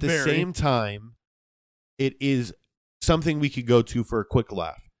 but at the same time, it is something we could go to for a quick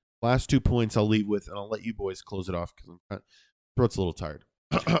laugh. Last 2 points I'll leave with, and I'll let you boys close it off because my throat's a little tired.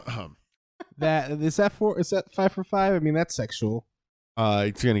 Is that 5 for 5? I mean, that's sexual.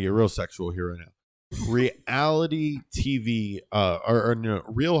 It's gonna get real sexual here right now. Reality TV, or no,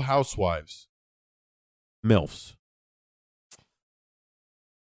 Real Housewives, MILFs.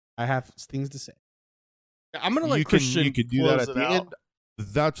 I have things to say. I'm gonna let Christian. You could do that close at it the out. end.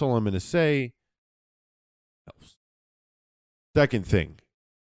 That's all I'm gonna say. Second thing,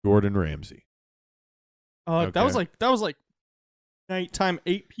 Gordon Ramsay. That was like nighttime,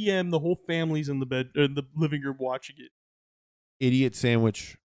 8 p.m. The whole family's in the bed, in the living room watching it. Idiot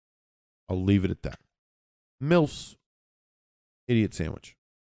sandwich. I'll leave it at that. MILFs. Idiot sandwich.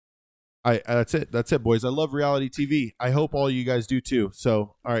 That's it. That's it, boys. I love reality TV. I hope all you guys do too.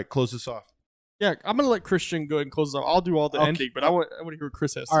 So, all right, close this off. Yeah, I'm gonna let Christian go ahead and close it off. I'll do all the Okay. ending, but I want to hear what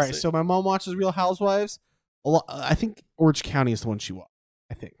Chris has All to right, say. so my mom watches Real Housewives. I think Orange County is the one she watched.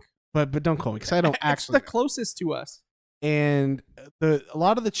 I think, but don't call me because I don't it's actually. the closest to us. And a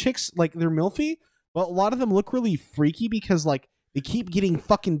lot of the chicks, like, they're milfy, but a lot of them look really freaky because like they keep getting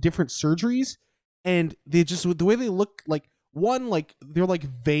fucking different surgeries, and they just, the way they look, like, one, like, they're like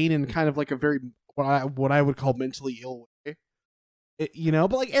vain and kind of like a very what I would call mentally ill way,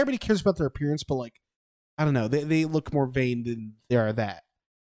 but like everybody cares about their appearance, but like I don't know, they look more vain than they are that.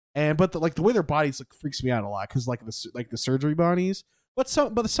 And but the way their bodies look freaks me out a lot because like the surgery bodies, but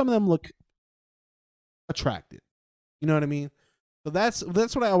some of them look attractive. You know what I mean? So that's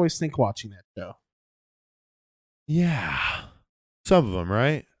what I always think watching that show. Yeah. Some of them,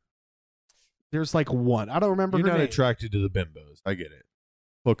 right? There's like one. I don't remember You're her not name. attracted to the bimbos. I get it.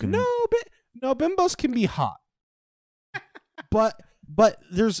 Hooking. No, bimbos can be hot. but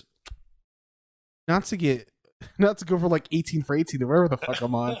there's not to go for like 18 for 18 or whatever the fuck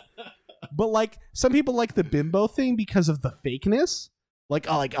I'm on. But like some people like the bimbo thing because of the fakeness. Like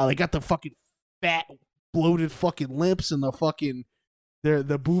they got the fucking fat bloated fucking lips and the fucking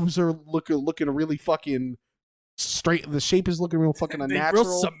the boobs are looking really fucking straight. The shape is looking real fucking They're unnatural.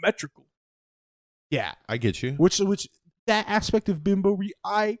 real symmetrical. Yeah, I get you. Which that aspect of bimbo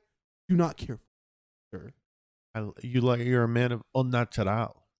I do not care for. You're a man of au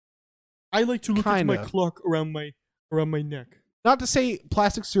natural. I like to look at my Kinda. clock around my neck. Not to say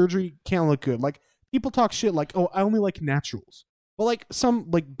plastic surgery can't look good. Like people talk shit like, "Oh, I only like naturals." But like some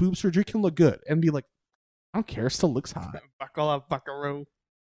like boob surgery can look good and be like, "I don't care, it still looks hot." Buckle up, buckaroo.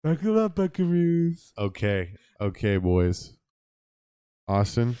 Buckle up, buckaroos. Okay, boys.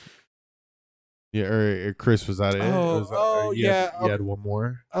 Austin. Yeah, or Chris, was that it? You had one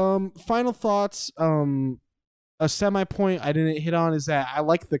more. Final thoughts. A semi point I didn't hit on is that I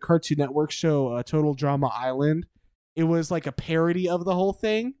like the Cartoon Network show Total Drama Island. It was like a parody of the whole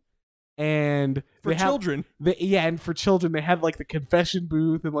thing, and For children. and for children they had like the confession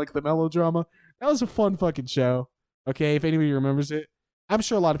booth and like the melodrama. That was a fun fucking show. Okay, if anybody remembers it, I'm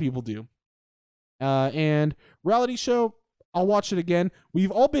sure a lot of people do. And reality show, I'll watch it again.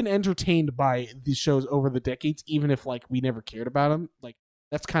 We've all been entertained by these shows over the decades, even if like we never cared about them. Like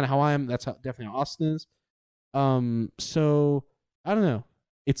that's kind of how I am. That's definitely how Austin is. So I don't know.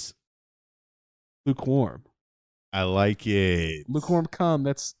 It's lukewarm. I like it. Lukewarm cum.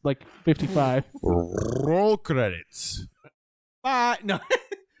 That's like 55. Roll credits. Bye. No.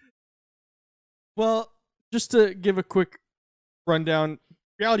 Well, just to give a quick rundown.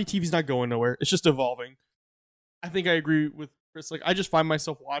 Reality TV's not going nowhere. It's just evolving. I think I agree with Chris. Like, I just find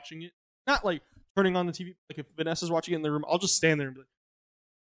myself watching it, not like turning on the TV. Like, if Vanessa's watching it in the room, I'll just stand there and be like,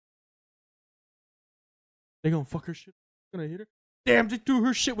 "They gonna fuck her shit? Gonna hit her? Damn, they threw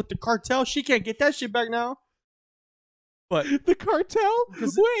her shit with the cartel. She can't get that shit back now." But The cartel? Wait,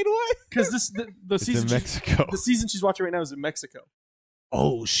 what? because the It's season in Mexico. the season she's watching right now is in Mexico.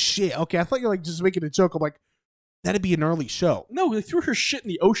 Oh shit. Okay, I thought you were like just making a joke. I'm like, that'd be an early show. No, they threw her shit in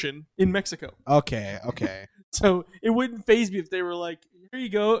the ocean in Mexico. Okay. So it wouldn't faze me if they were like, "Here you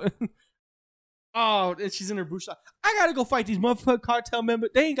go." Oh, and she's in her bush. I gotta go fight these motherfucking cartel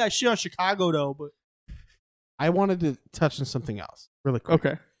members. They ain't got shit on Chicago though. But I wanted to touch on something else really quick.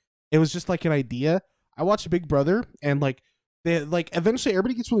 okay, It was just like an idea. I watched Big Brother, and like they like eventually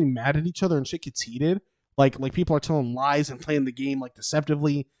everybody gets really mad at each other and shit gets heated. Like people are telling lies and playing the game like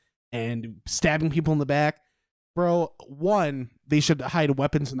deceptively and stabbing people in the back. Bro, one, they should hide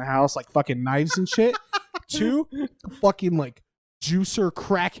weapons in the house like fucking knives and shit. Two, fucking like juicer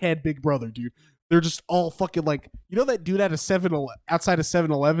crackhead Big Brother, dude. They're just all fucking like, you know that dude at outside of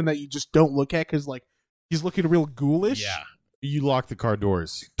 7-Eleven that you just don't look at because like he's looking real ghoulish. Yeah. You lock the car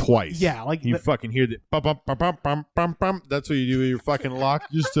doors twice. Yeah, like You fucking hear the bum, bum, bum, bum, bum, bum, bum. That's what you do with your fucking lock.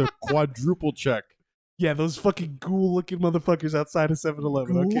 Just a quadruple check. yeah, those fucking ghoul looking motherfuckers outside of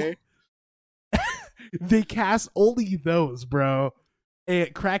 7-Eleven, okay? They cast only those, bro.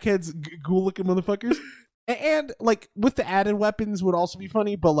 And crackheads, ghoul looking motherfuckers. And like with the added weapons would also be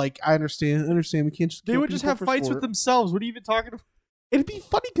funny, but like I understand we can't just they kill would just people have for fights sport. with themselves. What are you even talking about? It'd be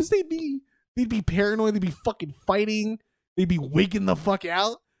funny because they'd be paranoid, they'd be fucking fighting, they'd be wigging the fuck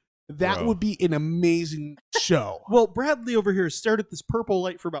out. That Bro. would be an amazing show. Well, Bradley over here has stared at this purple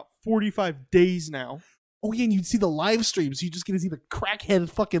light for about 45 days now. Oh yeah, and you'd see the live streams. You just get to see the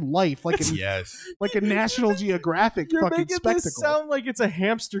crackhead fucking life, like Yes. like a National Geographic You're fucking making spectacle. this sound like it's a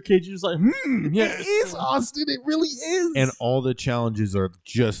hamster cage. You're just like, yes. It is, Austin. It really is. And all the challenges are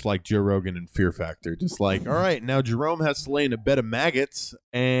just like Joe Rogan and Fear Factor. Just like, all right, now Jerome has to lay in a bed of maggots,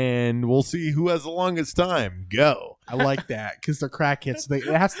 and we'll see who has the longest time. Go. I like that because they're crackheads. It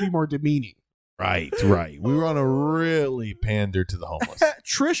has to be more demeaning. Right. We want to really pander to the homeless.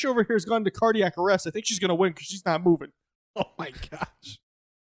 Trish over here has gone to cardiac arrest. I think she's going to win because she's not moving. Oh my gosh!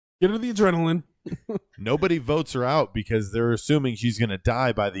 Get her the adrenaline. Nobody votes her out because they're assuming she's going to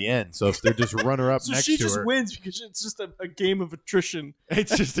die by the end. So if they just run her up So next she to just her, wins because it's just a game of attrition.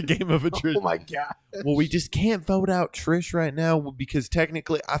 it's just a game of attrition. Oh my god! Well, we just can't vote out Trish right now because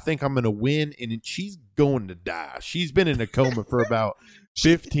technically I think I'm going to win and she's going to die. She's been in a coma for about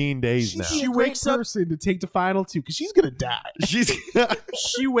 15 days now. She wakes up person to take the final two because she's gonna die. She's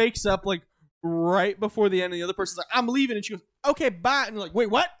She wakes up like right before the end, and the other person's like, "I'm leaving," and she goes, "Okay, bye." And you're like, "Wait,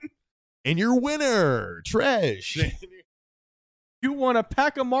 what?" and your winner, Trish. You won a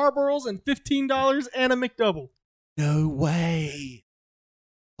pack of Marlboros and $15 and a McDouble. No way.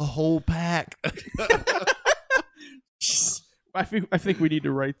 A whole pack. I think we need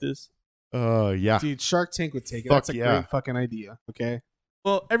to write this. Yeah. Dude, Shark Tank would take it. Fuck That's a yeah. great fucking idea. Okay.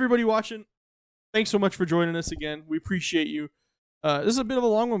 Well, everybody watching, thanks so much for joining us again. We appreciate you. This is a bit of a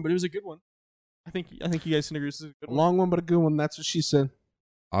long one, but it was a good one. I think you guys can agree this is a good A one. long one, but a good one. That's what she said.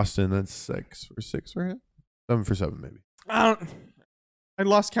 Austin, that's 6 for 6 for him? 7 for 7, maybe. I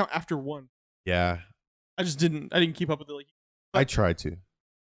lost count after one. Yeah. I didn't keep up with it. Like, I tried to.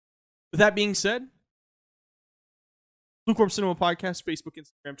 with that being said, Lukewarm Cinema Podcast, Facebook,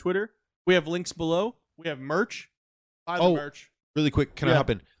 Instagram, Twitter. We have links below. We have merch. Buy the merch. Really quick, can I Yeah. hop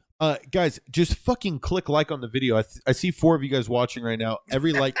in? Guys, just fucking click like on the video. I see 4 of you guys watching right now.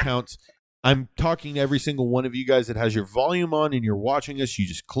 Every like counts. I'm talking to every single one of you guys that has your volume on and you're watching us. You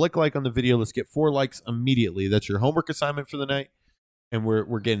just click like on the video. Let's get 4 likes immediately. That's your homework assignment for the night. And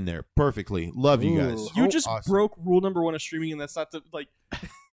we're getting there perfectly. Love you guys. Ooh. You just Awesome. broke rule number 1 of streaming, and that's not to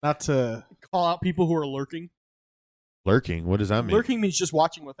Not to. call out people who are lurking. Lurking. What does that mean? Lurking means just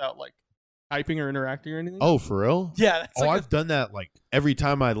watching without typing or interacting or anything. Oh, for real? yeah. That's I've done that every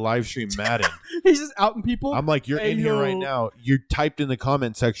time I live stream Madden. he's just outing people. I'm like, you're Hey, in here right yo. now. You're typed in the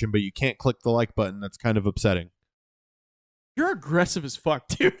comment section, but you can't click the like button. That's kind of upsetting. You're aggressive as fuck,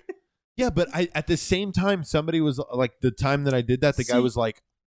 dude. Yeah, but at the same time, somebody was like, the time that I did that, the guy See- was like,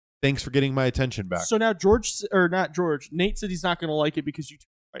 thanks for getting my attention back. So now Nate said he's not going to like it because you two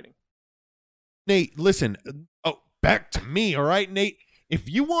are fighting. Nate, listen. Oh, back to me, all right, Nate? If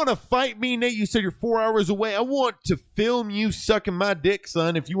you want to fight me, Nate, you said you're 4 hours away. I want to film you sucking my dick,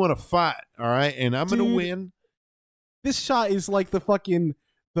 son, if you want to fight, all right? And I'm going to Dude. win. This shot is like the fucking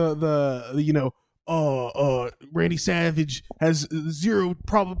Randy Savage has 0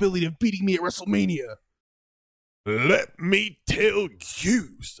 probability of beating me at WrestleMania. Let me tell you.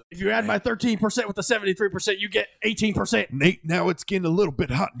 If you add my 13% with the 73%, you get 18%. Nate, now it's getting a little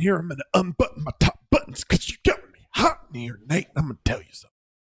bit hot in here. I'm going to unbutton my top buttons because you got me hot in here, Nate. I'm going to tell you something.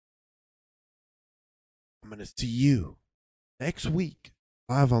 I'm going to see you next week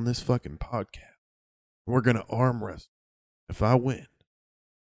live on this fucking podcast. We're going to arm wrestle. If I win,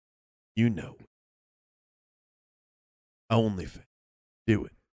 you know it. OnlyFans. Do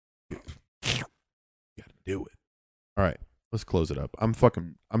it. You gotta do it. All right, let's close it up. I'm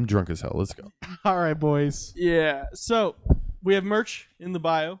drunk as hell. Let's go. All right, boys. Yeah. So we have merch in the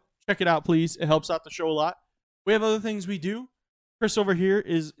bio. Check it out, please. It helps out the show a lot. We have other things we do. Chris over here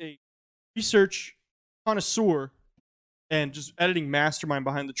is a research connoisseur and just editing mastermind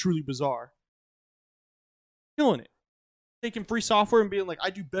behind the Truly Bizarre. Killing it. Taking free software and being like, I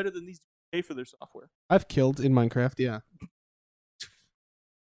do better than these pay for their software. I've killed in Minecraft, yeah.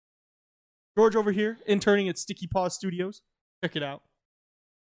 George over here, interning at Sticky Paws Studios. Check it out.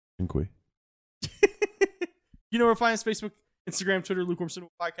 Think we? You know where to find us: Facebook, Instagram, Twitter, Lukewarm Cinema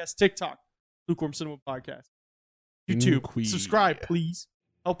Podcast, TikTok, Lukewarm Cinema Podcast, YouTube. Cinquee. Subscribe, please.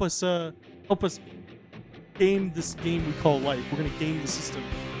 Help us game this game we call life. We're gonna game the system,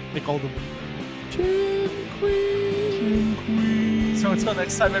 make all the money. So until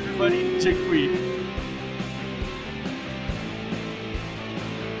next time, everybody, Jake Queen.